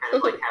just want to kind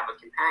of like have a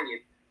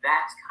companion,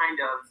 that's kind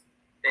of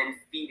then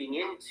feeding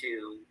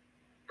into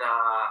the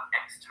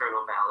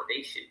external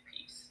validation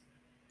piece.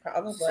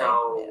 Probably.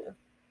 So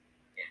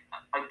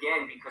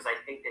again, because I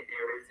think that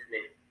there is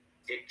an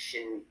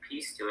addiction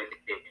piece to it,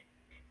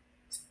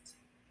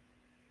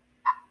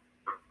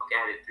 look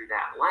at it through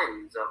that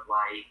lens of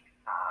like,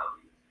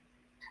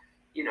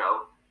 you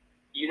know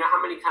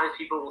how many times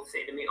people will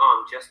say to me, "Oh,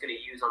 I'm just going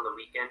to use on the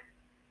weekend,"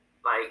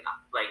 like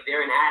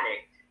they're an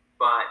addict,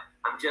 but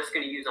I'm just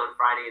going to use on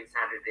Friday and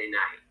Saturday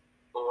night,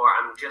 or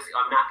I'm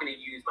not going to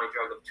use my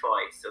drug of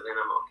choice, so then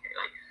I'm okay.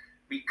 Like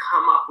we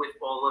come up with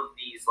all of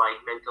these like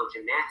mental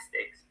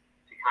gymnastics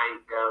to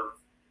kind of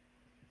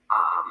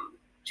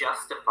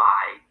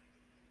justify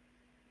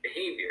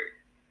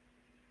behavior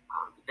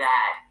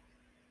that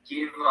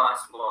give us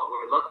what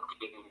we're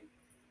looking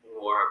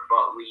for,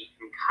 but we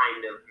can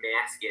kind of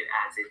mask it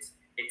as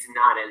it's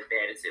not as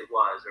bad as it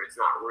was, or it's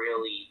not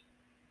really.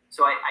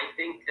 So I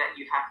think that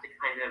you have to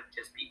kind of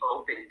just be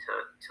open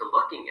to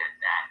looking at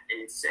that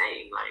and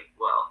saying like,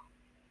 well,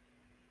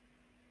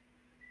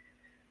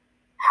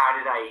 how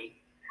do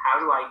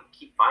I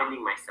keep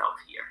finding myself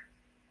here?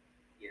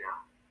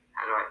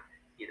 How do I,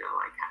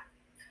 like,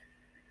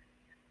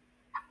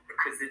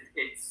 because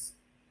it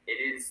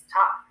is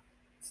tough.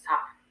 It's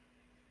tough.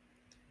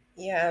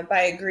 Yeah,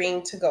 by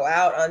agreeing to go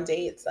out on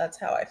dates, that's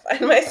how I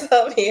find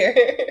myself here.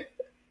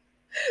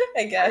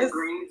 I guess.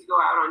 Agreeing to go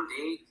out on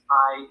dates,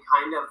 I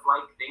kind of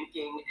like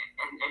thinking,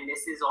 and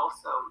this is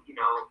also, a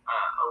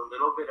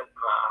little bit of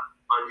a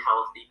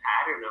unhealthy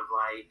pattern of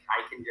like,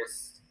 I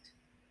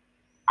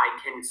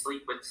can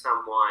sleep with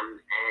someone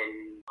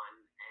and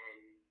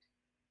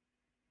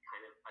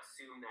kind of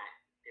assume that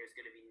there's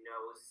going to be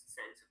no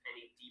sense of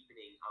any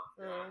deepening of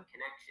the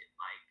connection.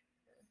 Like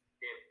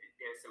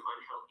there's some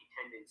unhealthy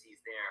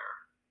tendencies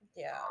there.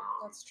 Yeah,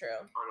 that's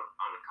true. On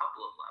a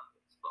couple of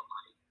levels, but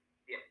like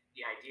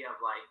the idea of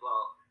like,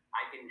 well,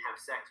 I can have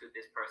sex with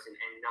this person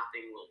and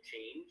nothing will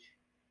change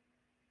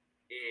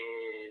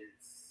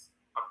is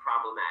a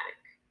problematic,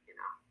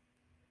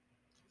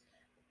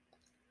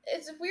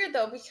 It's weird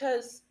though,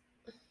 because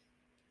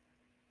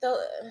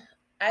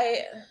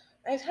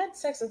I've had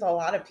sex with a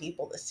lot of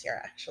people this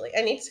year. Actually,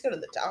 I need to go to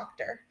the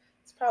doctor.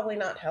 It's probably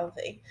not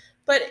healthy.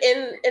 But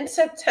in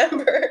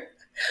September,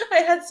 I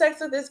had sex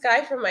with this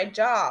guy from my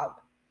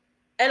job,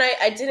 and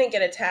I didn't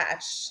get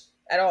attached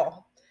at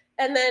all.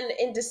 And then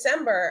in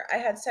December, I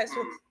had sex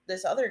with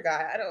this other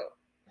guy.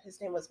 His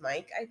name was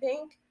Mike, I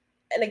think.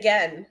 And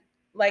again,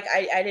 like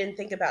I didn't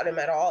think about him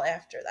at all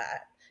after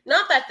that.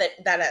 Not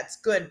that's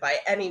good by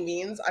any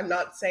means. I'm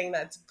not saying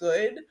that's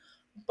good,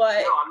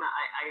 but no, I'm not.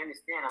 I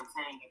understand. I'm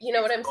saying you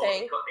know what I'm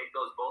saying. It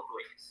goes both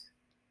ways.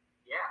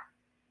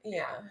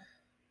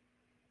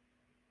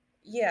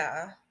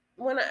 Yeah.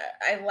 When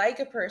I like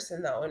a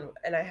person though,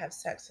 and I have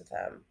sex with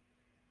them,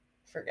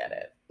 forget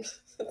it.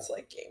 It's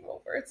like game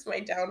over. It's my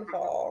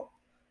downfall.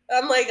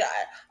 I'm like,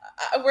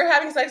 we're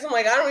having sex. I'm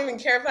like, I don't even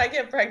care if I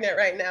get pregnant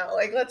right now.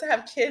 Like, let's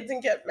have kids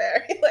and get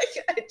married. Like,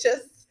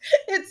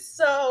 it's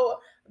so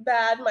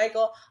bad,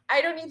 Michael.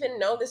 I don't even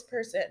know this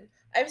person.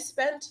 I've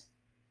spent,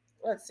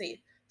 let's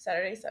see,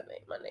 Saturday,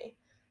 Sunday, Monday,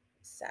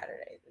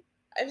 Saturday.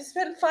 I've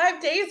spent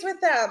 5 days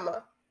with them.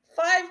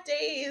 5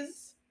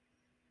 days.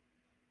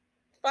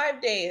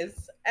 5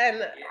 days.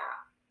 And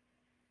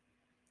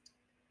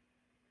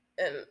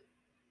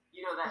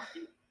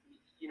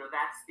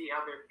that's the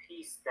other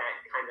piece that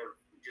kind of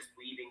just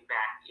weaving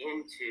back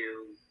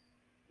into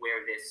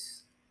where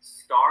this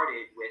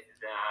started with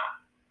the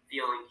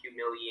feeling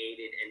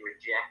humiliated and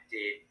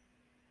rejected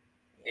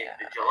in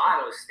the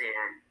gelato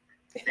stand.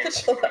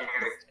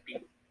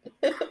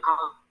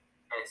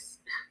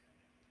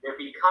 There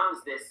becomes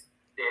this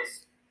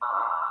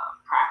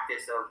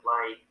practice of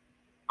like,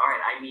 all right,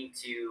 I need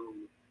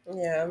to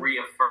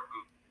reaffirm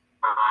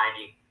my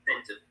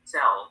sense of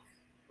self,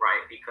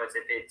 right? Because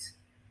if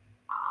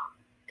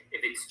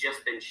it's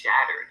just been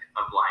shattered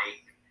of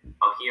like,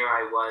 oh, here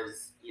I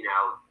was,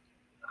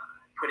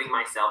 putting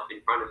myself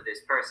in front of this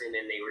person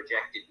and they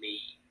rejected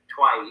me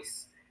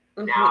twice.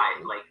 Mm-hmm. Now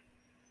I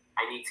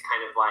need to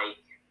kind of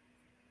like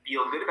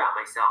feel good about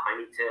myself.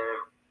 I need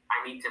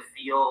to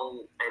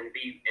feel and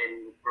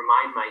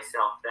remind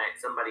myself that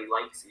somebody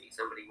likes me,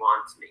 somebody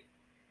wants me.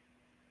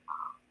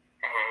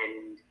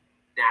 And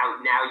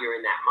now you're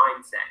in that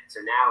mindset.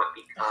 So now it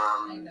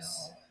becomes,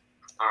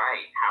 all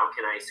right, how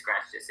can I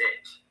scratch this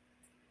itch?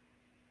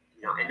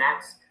 And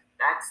that's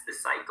the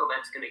cycle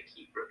that's going to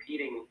keep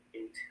repeating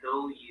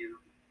until you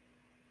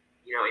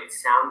you know, it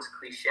sounds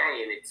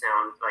cliche and it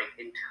sounds like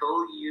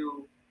until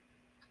you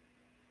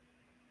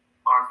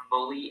are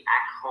fully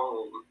at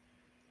home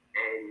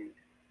and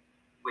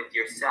with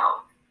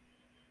yourself,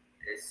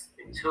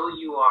 until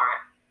you are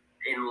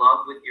in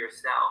love with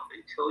yourself,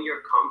 until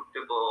you're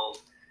comfortable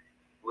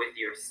with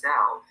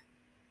yourself,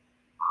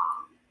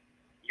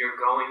 you're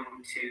going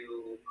to,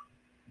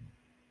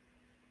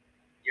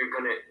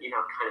 you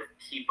know, kind of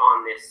keep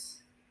on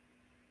this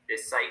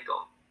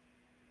cycle.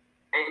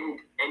 And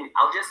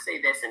I'll just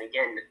say this, and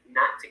again,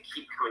 not to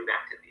keep coming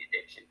back to the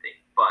addiction thing,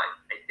 but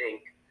I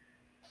think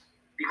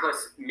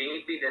because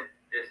maybe the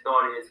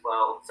thought is,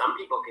 well, some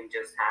people can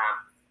just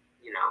have,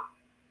 you know,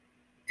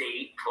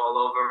 date, fall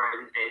over,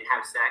 and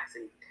have sex,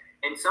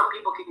 and some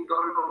people can go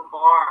to a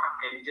bar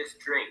and just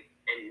drink,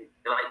 and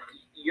like,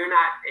 you're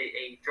not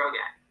a drug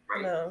addict,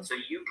 right? No. So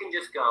you can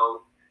just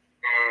go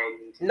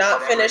and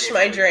not finish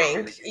my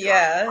drink.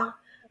 Yeah,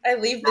 I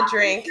leave the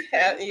drink.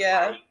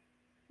 Yeah, like,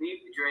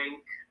 leave the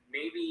drink,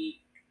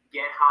 maybe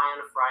get high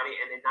on a Friday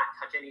and then not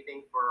touch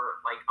anything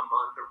for like a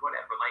month or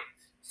whatever. Like,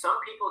 some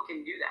people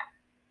can do that.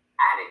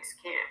 Addicts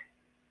can't.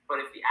 But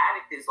if the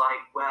addict is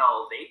like,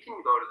 well, they can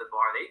go to the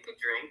bar, they could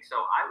drink,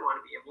 so I want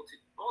to be able to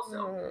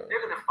also,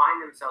 they're going to find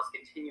themselves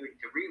continuing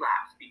to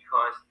relapse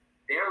because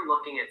they're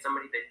looking at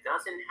somebody that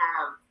doesn't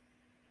have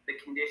the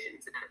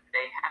conditions that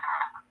they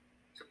have.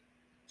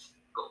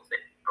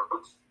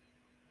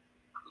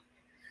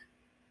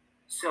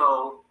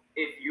 So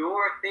if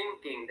you're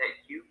thinking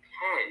that you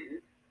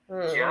can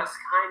just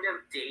kind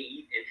of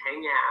date and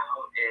hang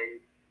out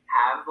and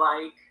have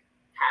like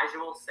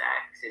casual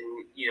sex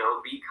and, you know,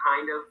 be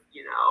kind of,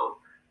 you know,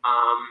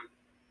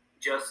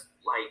 just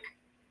like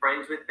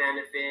friends with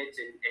benefits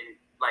and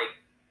like,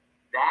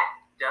 that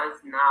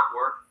does not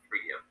work for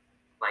you.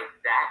 Like,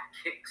 that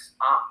kicks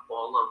up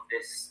all of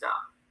this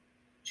stuff.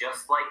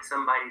 Just like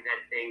somebody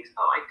that thinks,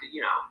 oh, I could,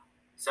 you know,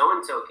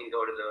 so-and-so can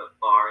go to the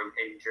bar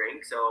and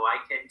drink, so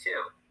I can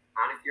too.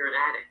 Not if you're an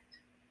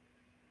addict.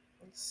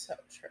 It's so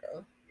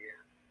true. Yeah.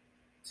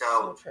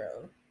 So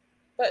true.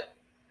 But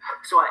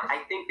so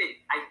I think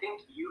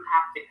you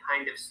have to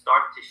kind of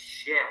start to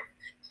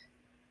shift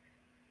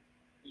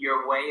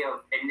your way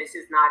of, and this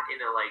is not in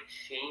a like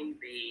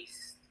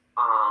shame-based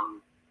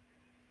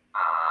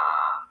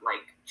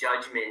like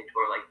judgment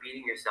or like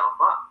beating yourself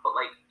up, but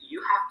like,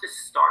 you have to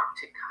start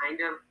to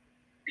kind of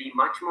be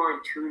much more in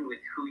tune with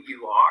who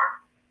you are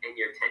and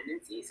your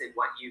tendencies and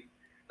what you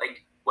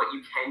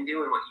can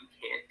do and what you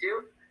can't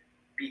do,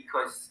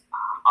 because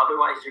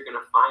otherwise you're going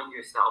to find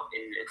yourself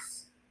in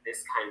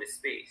this kind of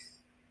space.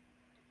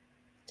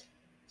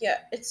 Yeah,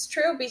 it's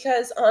true,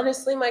 because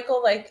honestly,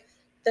 Michael, like,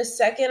 the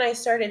second I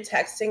started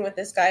texting with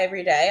this guy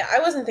every day, I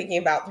wasn't thinking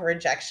about the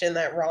rejection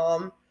that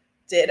Rom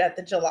did at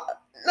the July.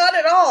 Not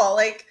at all.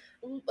 Like,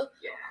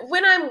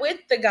 when I'm with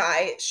the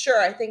guy,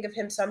 sure, I think of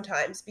him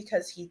sometimes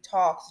because he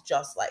talks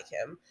just like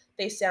him.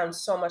 They sound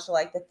so much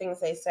alike. The things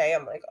they say,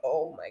 I'm like,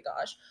 oh my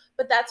gosh.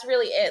 But that's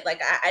really it.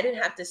 Like, I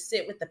didn't have to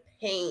sit with the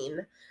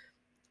pain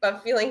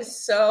of feeling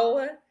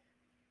so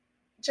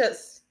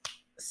just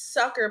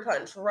sucker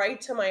punch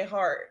right to my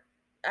heart.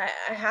 I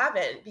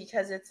haven't,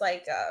 because it's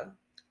like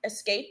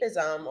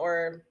escapism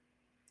or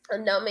a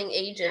numbing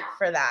agent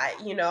for that,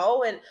 you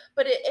know?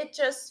 But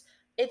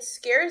it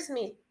scares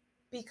me,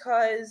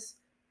 because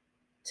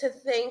to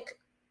think,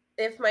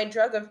 if my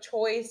drug of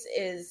choice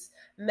is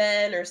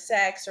men or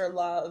sex or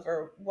love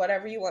or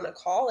whatever you want to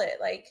call it,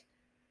 like,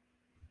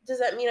 does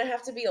that mean I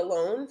have to be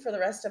alone for the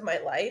rest of my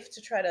life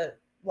to try to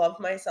love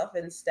myself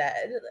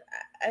instead?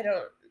 I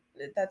don't,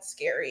 that's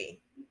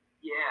scary.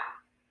 Yeah,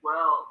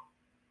 well,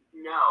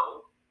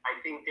 no, I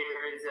think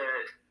there is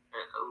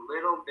a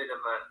little bit of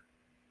a,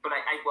 but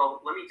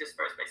well, let me just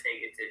first by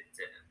saying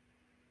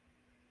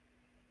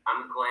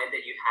I'm glad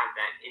that you have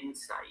that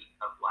insight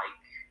of like,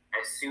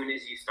 as soon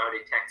as you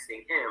started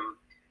texting him,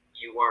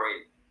 you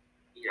weren't,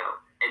 you know,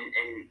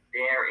 and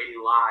therein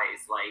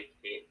lies like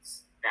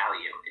its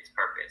value, its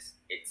purpose.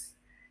 It's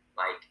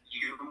like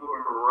you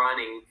were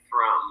running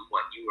from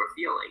what you were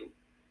feeling,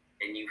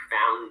 and you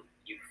found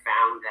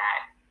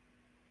that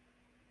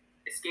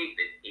escape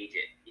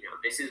agent. You know,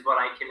 this is what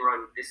I can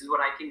run. This is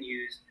what I can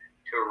use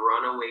to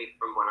run away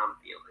from what I'm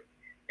feeling.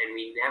 And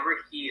we never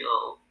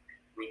heal.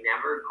 We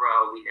never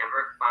grow. We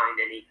never find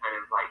any kind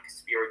of like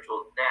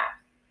spiritual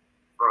depth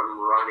from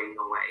running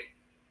away.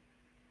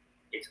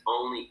 It's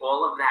only,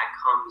 all of that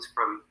comes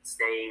from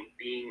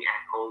being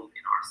at home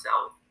in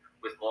ourselves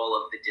with all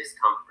of the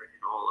discomfort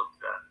and all of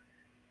the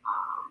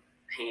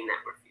pain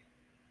that we're feeling.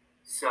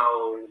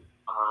 So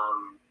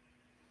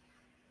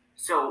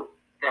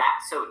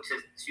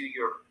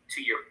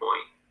to your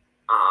point,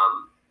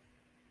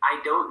 I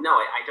don't know.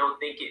 I don't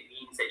think it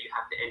means that you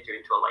have to enter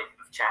into a life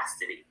of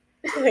chastity.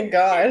 Oh my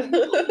God.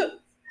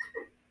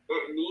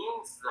 It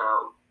means,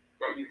 though,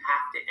 that you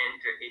have to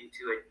enter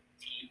into a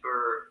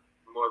deeper,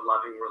 more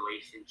loving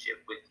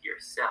relationship with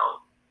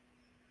yourself.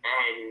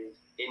 And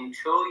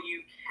until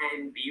you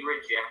can be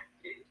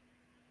rejected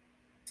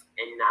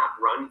and not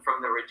run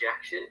from the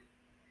rejection,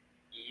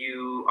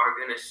 you are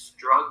going to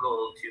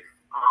struggle to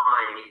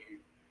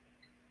find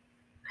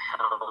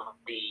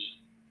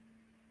healthy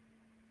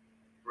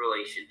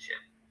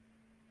relationship.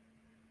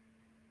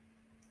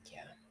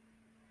 Yeah.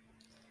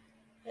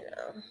 I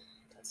know.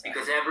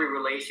 Because every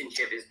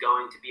relationship is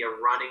going to be a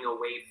running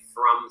away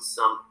from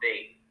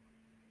something.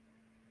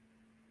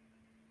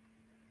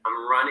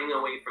 I'm running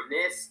away from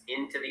this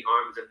into the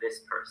arms of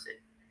this person.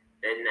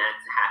 Then that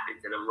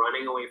happens, and I'm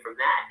running away from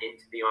that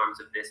into the arms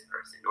of this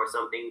person. Or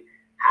something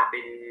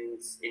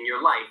happens in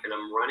your life, and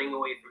I'm running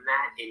away from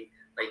that. And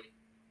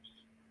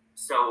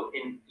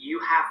you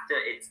have to.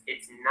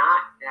 It's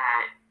not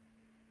that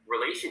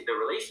the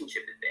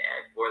relationship is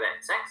bad or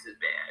that sex is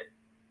bad.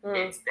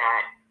 It's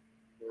that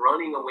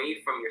running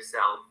away from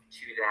yourself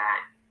to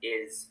that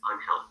is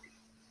unhealthy.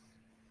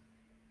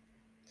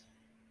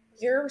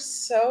 You're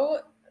so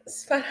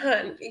spot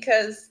on,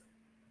 because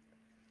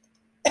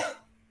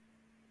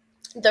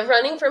the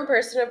running from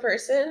person to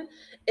person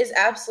is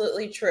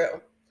absolutely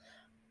true.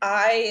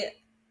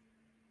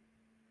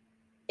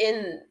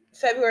 In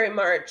February,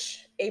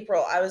 March,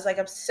 April, I was like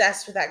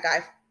obsessed with that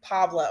guy,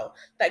 Pablo,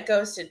 that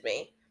ghosted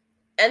me.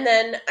 And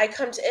then I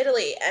come to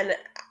Italy and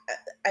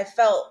I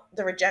felt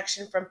the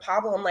rejection from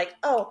Pablo. I'm like,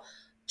 oh,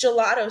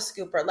 gelato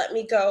scooper, let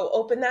me go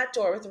open that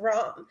door with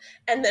Rom.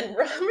 And then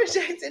Rom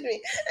rejected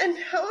me. And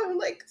now I'm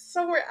like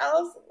somewhere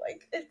else.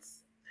 Like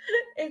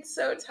it's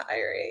so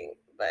tiring.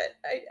 But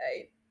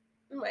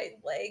my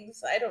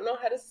legs, I don't know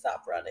how to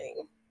stop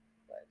running.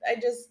 But I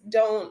just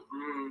don't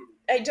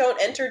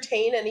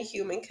entertain any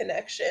human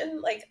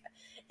connection. Like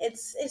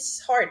it's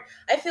hard.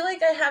 I feel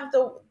like I have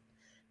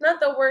not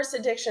the worst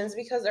addictions,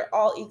 because they're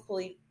all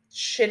equally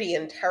shitty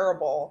and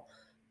terrible,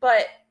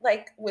 but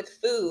like with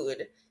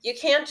food, you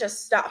can't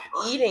just stop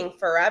eating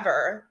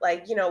forever.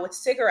 Like, with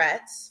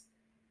cigarettes,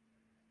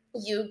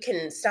 you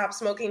can stop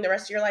smoking the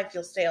rest of your life,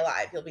 you'll stay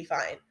alive, you'll be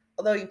fine,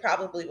 although you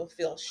probably will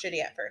feel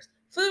shitty at first.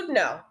 Food,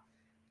 no.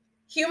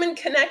 Human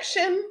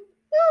connection,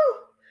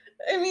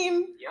 woo. I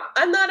mean,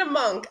 I'm not a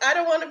monk, I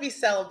don't want to be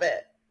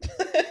celibate.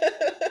 There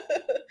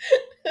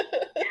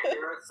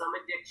are some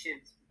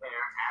addictions where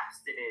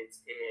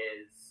abstinence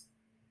is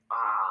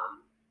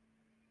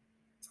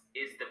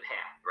the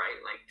path, right?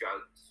 Like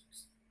drugs,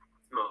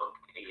 smoke,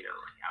 like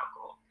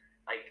alcohol.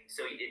 Like,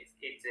 so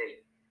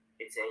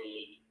it's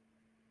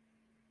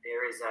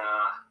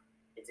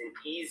an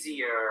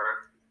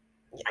easier,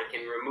 I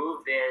can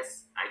remove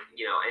this,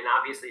 and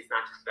obviously it's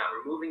not just about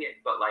removing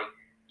it, but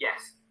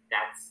yes,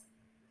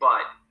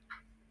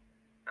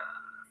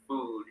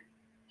 food,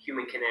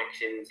 human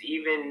connections,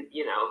 even,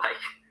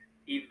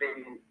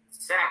 even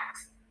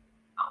sex,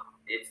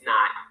 it's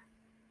not,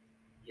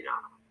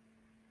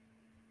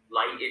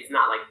 it's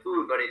not like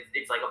food, but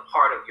it's like a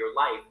part of your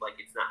life. Like,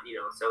 it's not,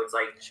 so it's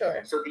like,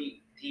 sure. So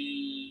the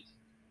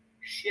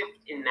shift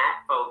in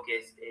that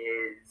focus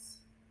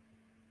is,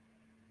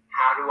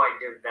 how do I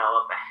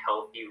develop a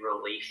healthy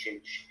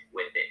relationship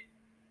with it?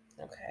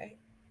 Okay.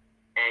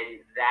 And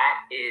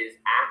that is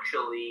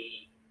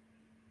actually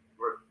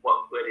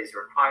what is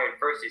required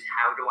first, is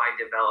how do I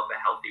develop a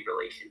healthy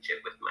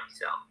relationship with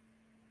myself?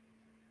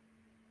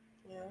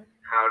 Yeah.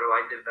 How do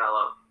I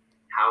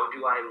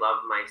love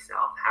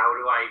myself? How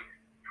do I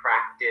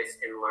practice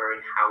and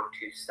learn how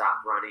to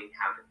stop running,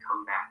 how to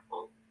come back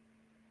home?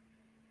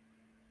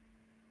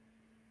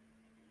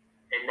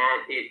 And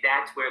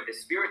that's where the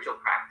spiritual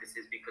practice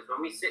is, because when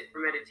we sit for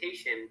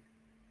meditation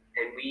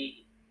and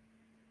we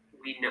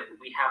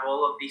have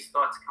all of these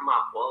thoughts come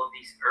up, all of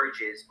these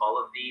urges, all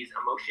of these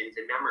emotions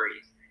and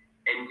memories,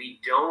 and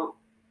we don't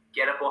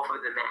get up off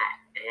of the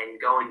mat and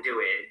go and do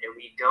it, and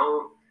we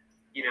don't,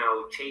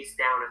 chase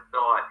down a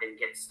thought and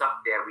get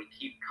stuck there. We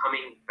keep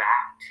coming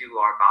back to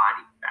our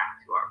body, back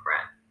to our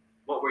breath.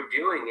 What we're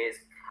doing is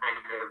kind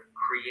of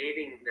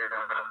creating the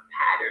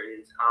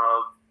patterns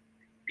of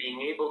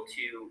being able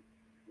to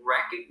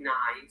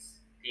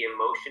recognize the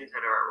emotions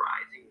that are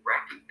arising,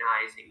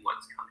 recognizing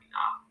what's coming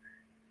up.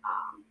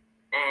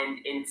 And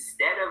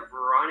instead of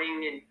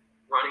running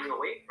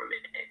away from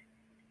it,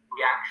 we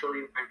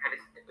actually learn how to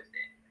sit with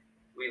it.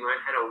 We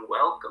learn how to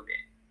welcome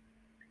it.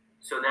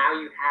 So now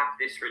you have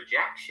this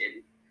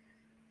rejection,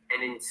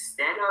 and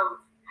instead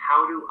of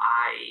how do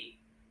I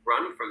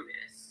run from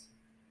this,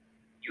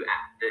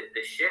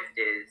 the shift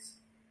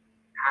is,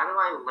 how do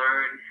I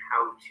learn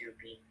how to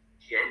be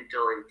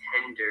gentle and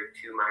tender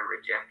to my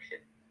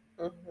rejection?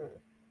 Mm-hmm.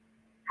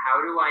 How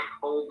do I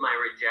hold my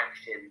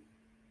rejection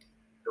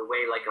the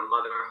way like a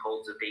mother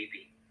holds a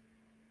baby,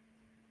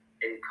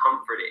 and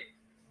comfort it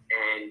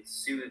and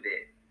soothe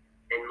it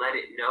and let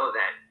it know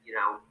that,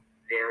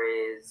 there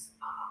is,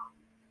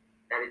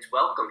 that it's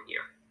welcome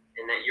here,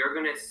 and that you're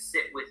going to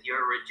sit with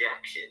your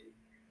rejection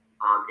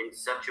in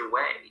such a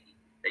way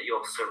that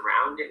you'll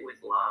surround it with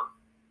love,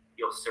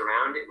 you'll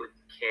surround it with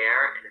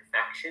care and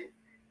affection,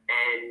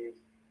 and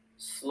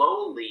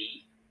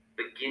slowly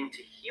begin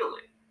to heal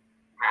it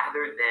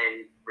rather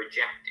than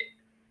reject it.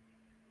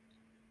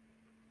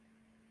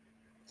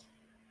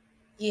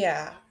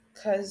 Yeah,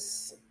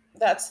 because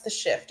that's the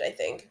shift, I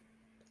think.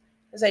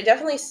 Because I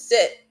definitely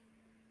sit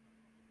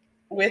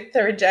with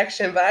the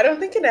rejection, but I don't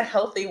think in a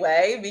healthy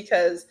way,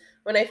 because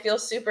when I feel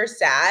super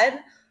sad,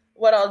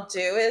 what I'll do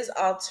is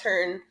I'll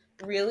turn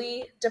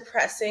really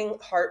depressing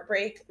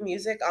heartbreak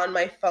music on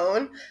my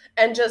phone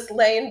and just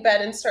lay in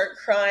bed and start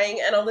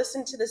crying, and I'll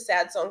listen to the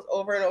sad songs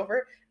over and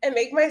over and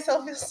make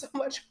myself feel so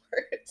much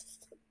worse.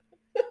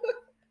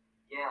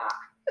 Yeah.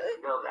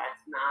 No,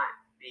 that's not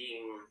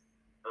being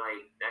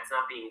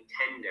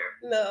tender.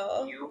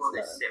 No. You want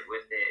to sit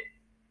with it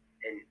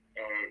and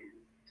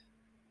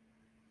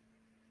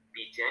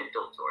be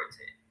gentle towards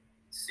it,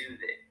 soothe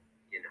it,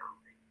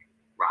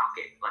 rock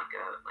it like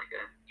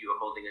you were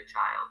holding a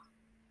child,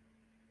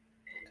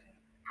 and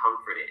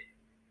comfort it.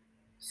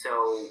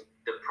 So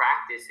the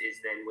practice is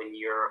then when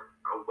you're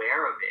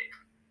aware of it,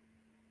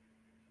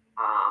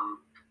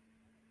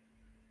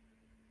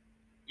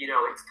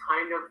 it's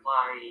kind of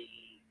like,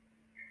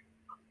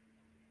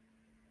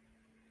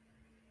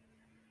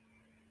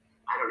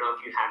 I don't know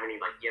if you have any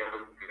like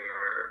younger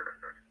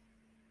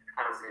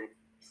cousins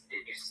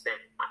that you spend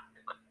time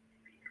with,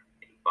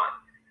 but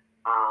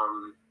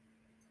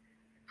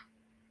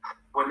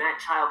when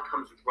that child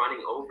comes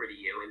running over to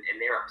you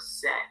and they're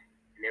upset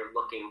and they're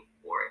looking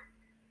for it,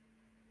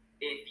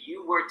 if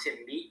you were to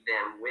meet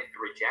them with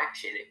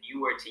rejection, if you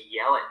were to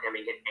yell at them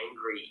and get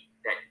angry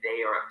that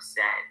they are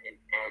upset,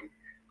 and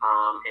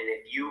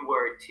if you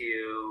were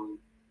to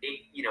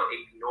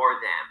ignore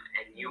them,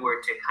 and you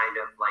were to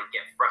kind of like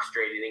get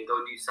frustrated and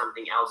go do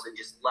something else and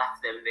just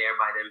left them there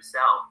by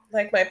themselves,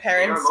 like my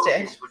parents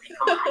their emotions did. would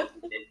become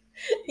heightened.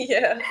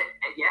 Yeah.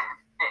 Yeah.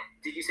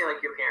 Did you say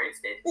like your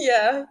parents did?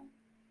 Yeah.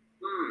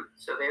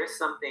 So there's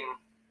something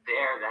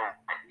there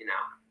that,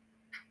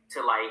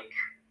 to like,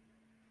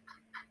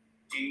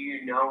 do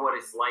you know what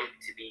it's like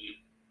to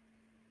be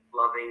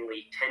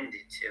lovingly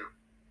tended to?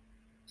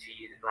 Do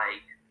you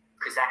like,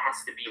 because that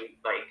has to be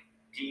like,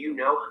 do you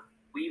know,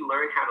 we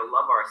learn how to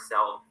love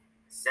ourselves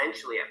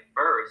essentially at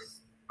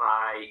first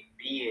by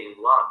being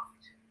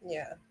loved.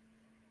 Yeah.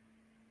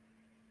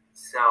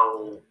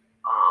 So,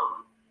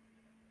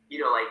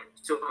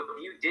 so if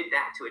you did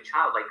that to a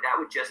child, like that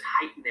would just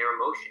heighten their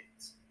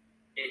emotions.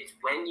 It's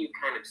when you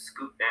kind of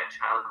scoop that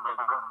child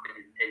up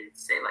and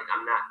say, like,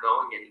 I'm not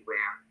going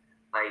anywhere.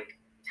 Like,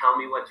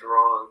 tell me what's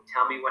wrong.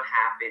 Tell me what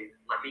happened.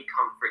 Let me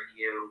comfort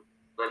you.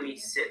 Let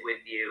me sit with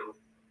you.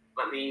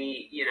 Let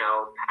me,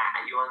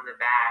 pat you on the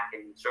back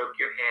and stroke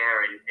your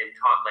hair and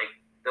talk. Like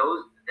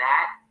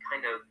that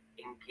kind of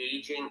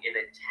engaging in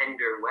a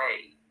tender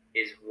way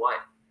is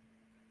what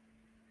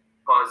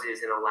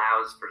causes and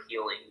allows for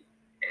healing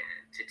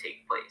to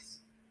take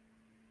place.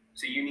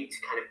 So you need to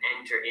kind of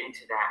enter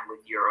into that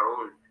with your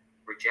own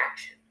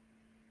rejection.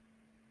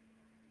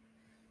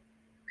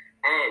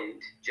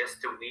 And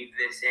just to weave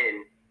this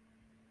in,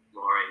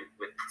 Lauren,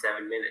 with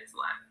 7 minutes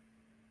left,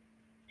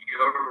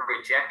 your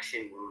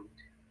rejection wound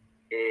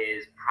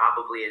is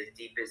probably as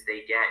deep as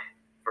they get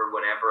for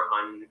whatever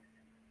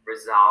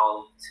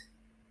unresolved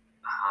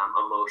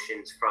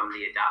emotions from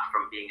being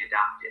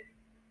adopted.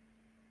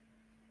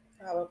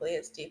 Probably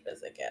as deep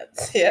as it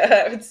gets.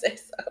 Yeah, I would say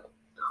so.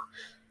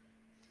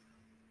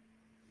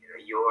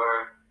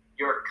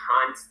 You're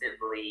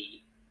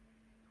constantly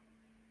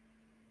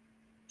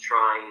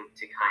trying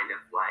to kind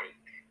of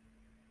like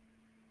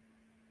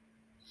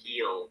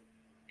heal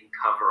and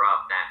cover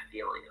up that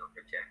feeling of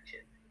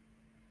rejection,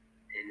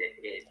 and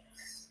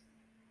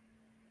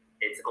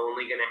it's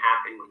only going to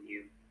happen when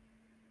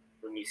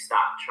you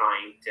stop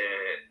trying to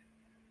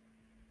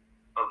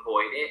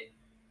avoid it,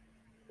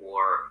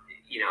 or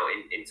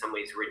in some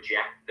ways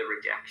reject the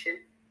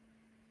rejection,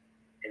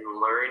 and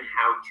learn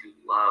how to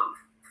love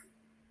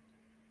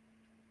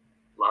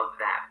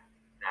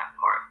that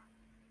part,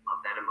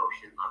 love that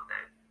emotion, love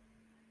that.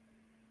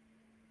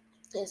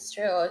 It's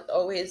true. It's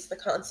always the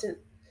constant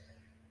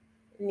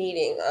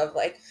needing of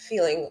like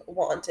feeling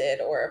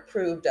wanted or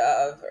approved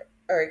of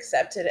or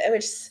accepted, and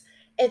it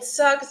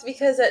sucks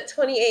because at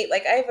 28,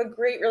 like I have a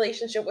great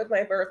relationship with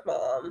my birth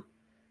mom,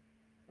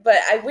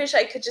 but I wish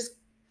I could just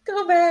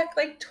go back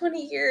like 20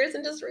 years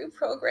and just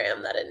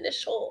reprogram that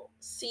initial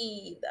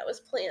seed that was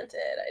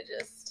planted.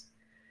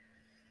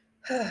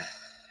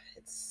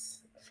 It's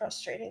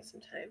frustrating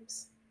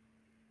sometimes.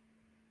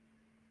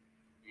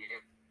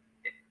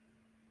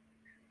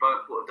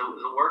 But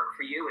the work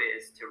for you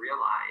is to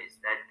realize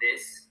that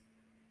this,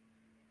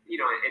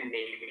 and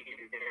maybe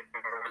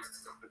there's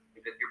something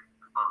that you're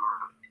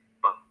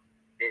but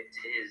it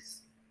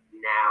is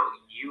now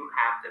you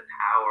have the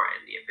power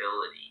and the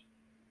ability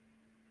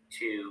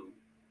to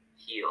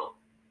heal.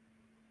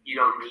 You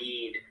don't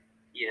need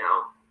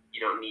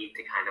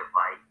to kind of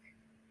like,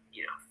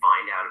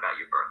 find out about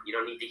your birth. You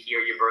don't need to hear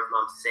your birth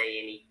mom say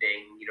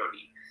anything. You don't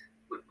need,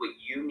 what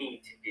you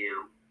need to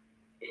do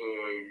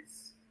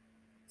is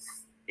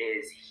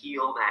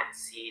heal that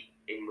seed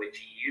in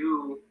which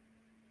you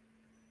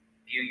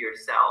view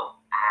yourself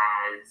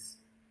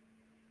as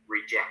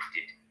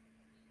rejected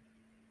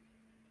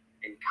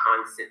and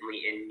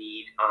constantly in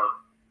need of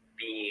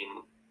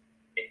being,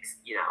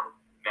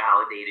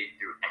 validated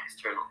through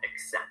external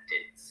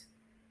acceptance.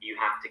 You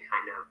have to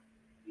kind of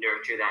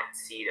nurture that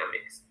seed of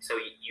it. So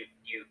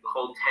you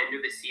hold tender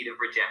the seed of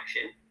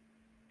rejection,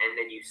 and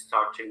then you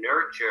start to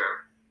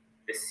nurture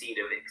the seed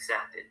of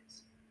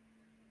acceptance.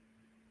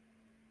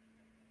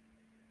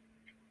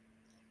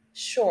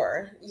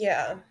 Sure.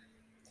 Yeah.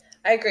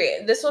 I agree.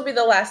 This will be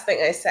the last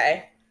thing I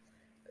say.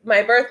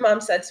 My birth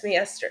mom said to me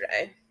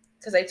yesterday,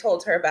 because I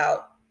told her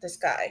about this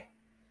guy.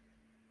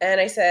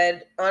 And I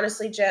said,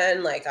 honestly,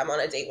 Jen, like, I'm on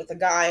a date with a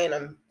guy and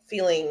I'm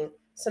feeling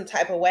some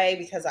type of way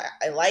because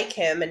I like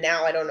him and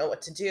now I don't know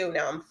what to do.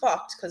 Now I'm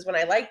fucked because when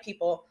I like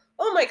people,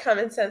 all my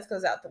common sense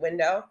goes out the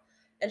window.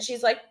 And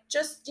she's like,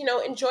 just,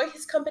 enjoy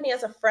his company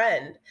as a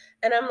friend.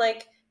 And I'm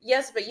like,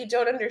 yes, but you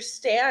don't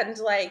understand.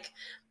 Like,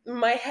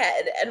 my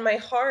head and my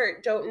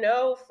heart don't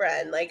know,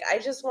 friend. Like, I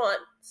just want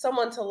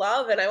someone to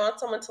love and I want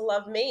someone to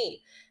love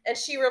me. And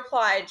she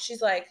replied,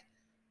 she's like,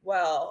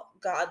 well,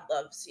 God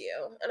loves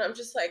you. And I'm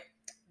just like,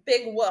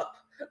 big whoop.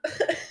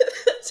 That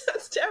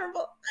sounds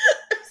terrible.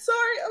 I'm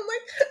sorry. I'm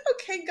like,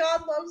 okay,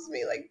 God loves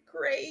me. Like,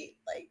 great.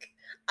 Like,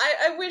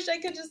 I wish I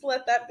could just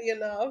let that be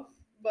enough.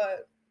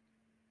 But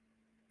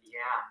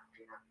yeah.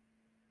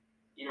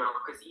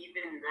 Because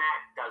even that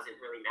doesn't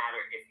really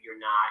matter if you're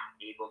not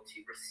able to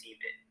receive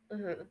it.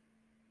 Mm-hmm.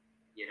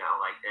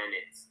 Like then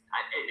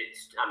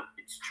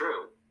it's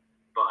true,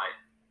 but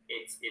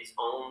it's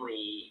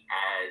only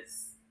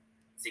as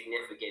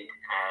significant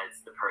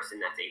as the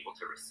person that's able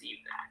to receive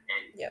that.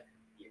 And yep.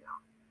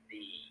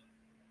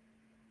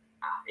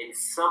 In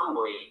some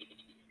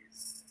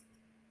ways,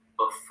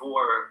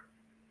 before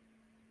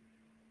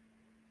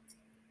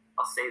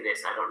I'll say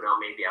this, I don't know,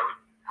 maybe I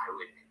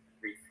would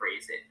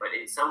rephrase it, but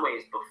in some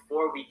ways,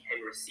 before we can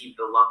receive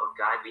the love of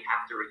God, we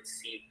have to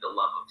receive the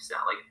love of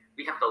self. Like,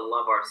 we have to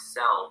love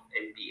ourselves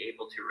and be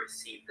able to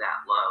receive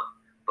that love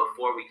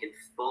before we can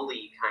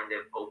fully kind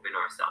of open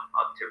ourselves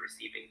up to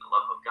receiving the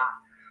love of God,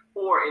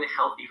 or in a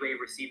healthy way,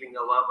 receiving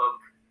the love of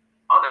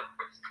others,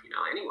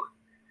 anyone.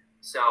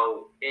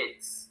 So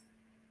it's,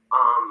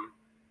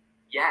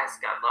 yes,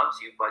 God loves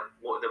you, but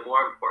the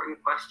more important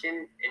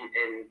question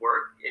and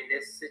work in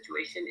this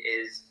situation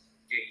is,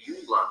 do you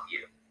love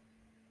you?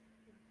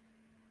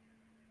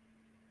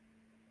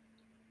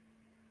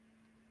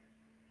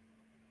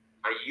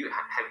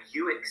 Have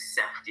you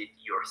accepted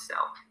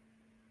yourself?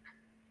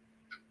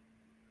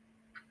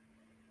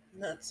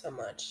 Not so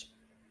much.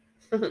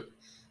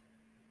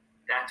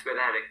 That's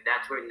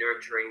where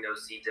nurturing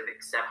those seeds of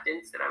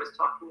acceptance that I was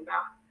talking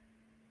about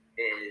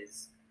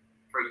is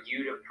for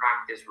you to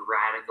practice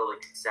radical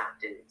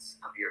acceptance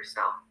of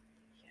yourself.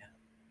 Yeah,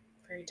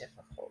 very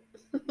difficult.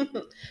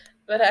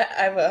 But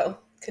I will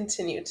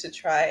continue to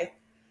try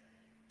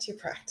to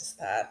practice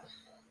that.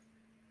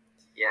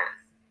 Yeah.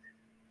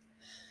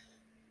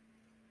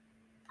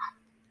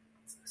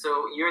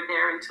 So you're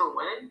there until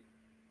when?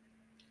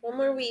 One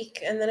more week,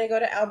 and then I go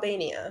to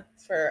Albania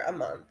for a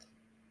month.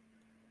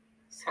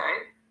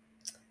 Okay.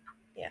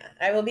 Yeah,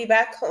 I will be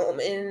back home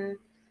in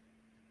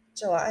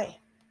July.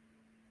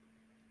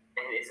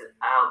 And is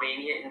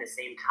Albania in the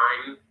same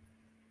time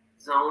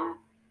zone?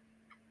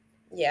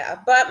 Yeah,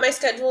 but my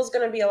schedule is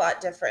going to be a lot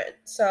different.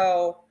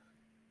 So,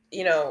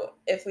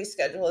 if we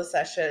schedule a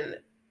session,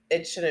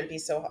 it shouldn't be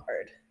so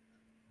hard.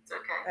 It's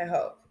okay. I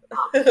hope.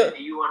 So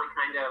do you want to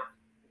kind of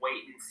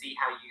wait and see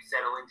how you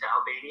settle into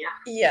Albania?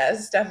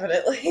 Yes,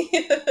 definitely.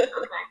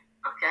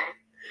 Okay.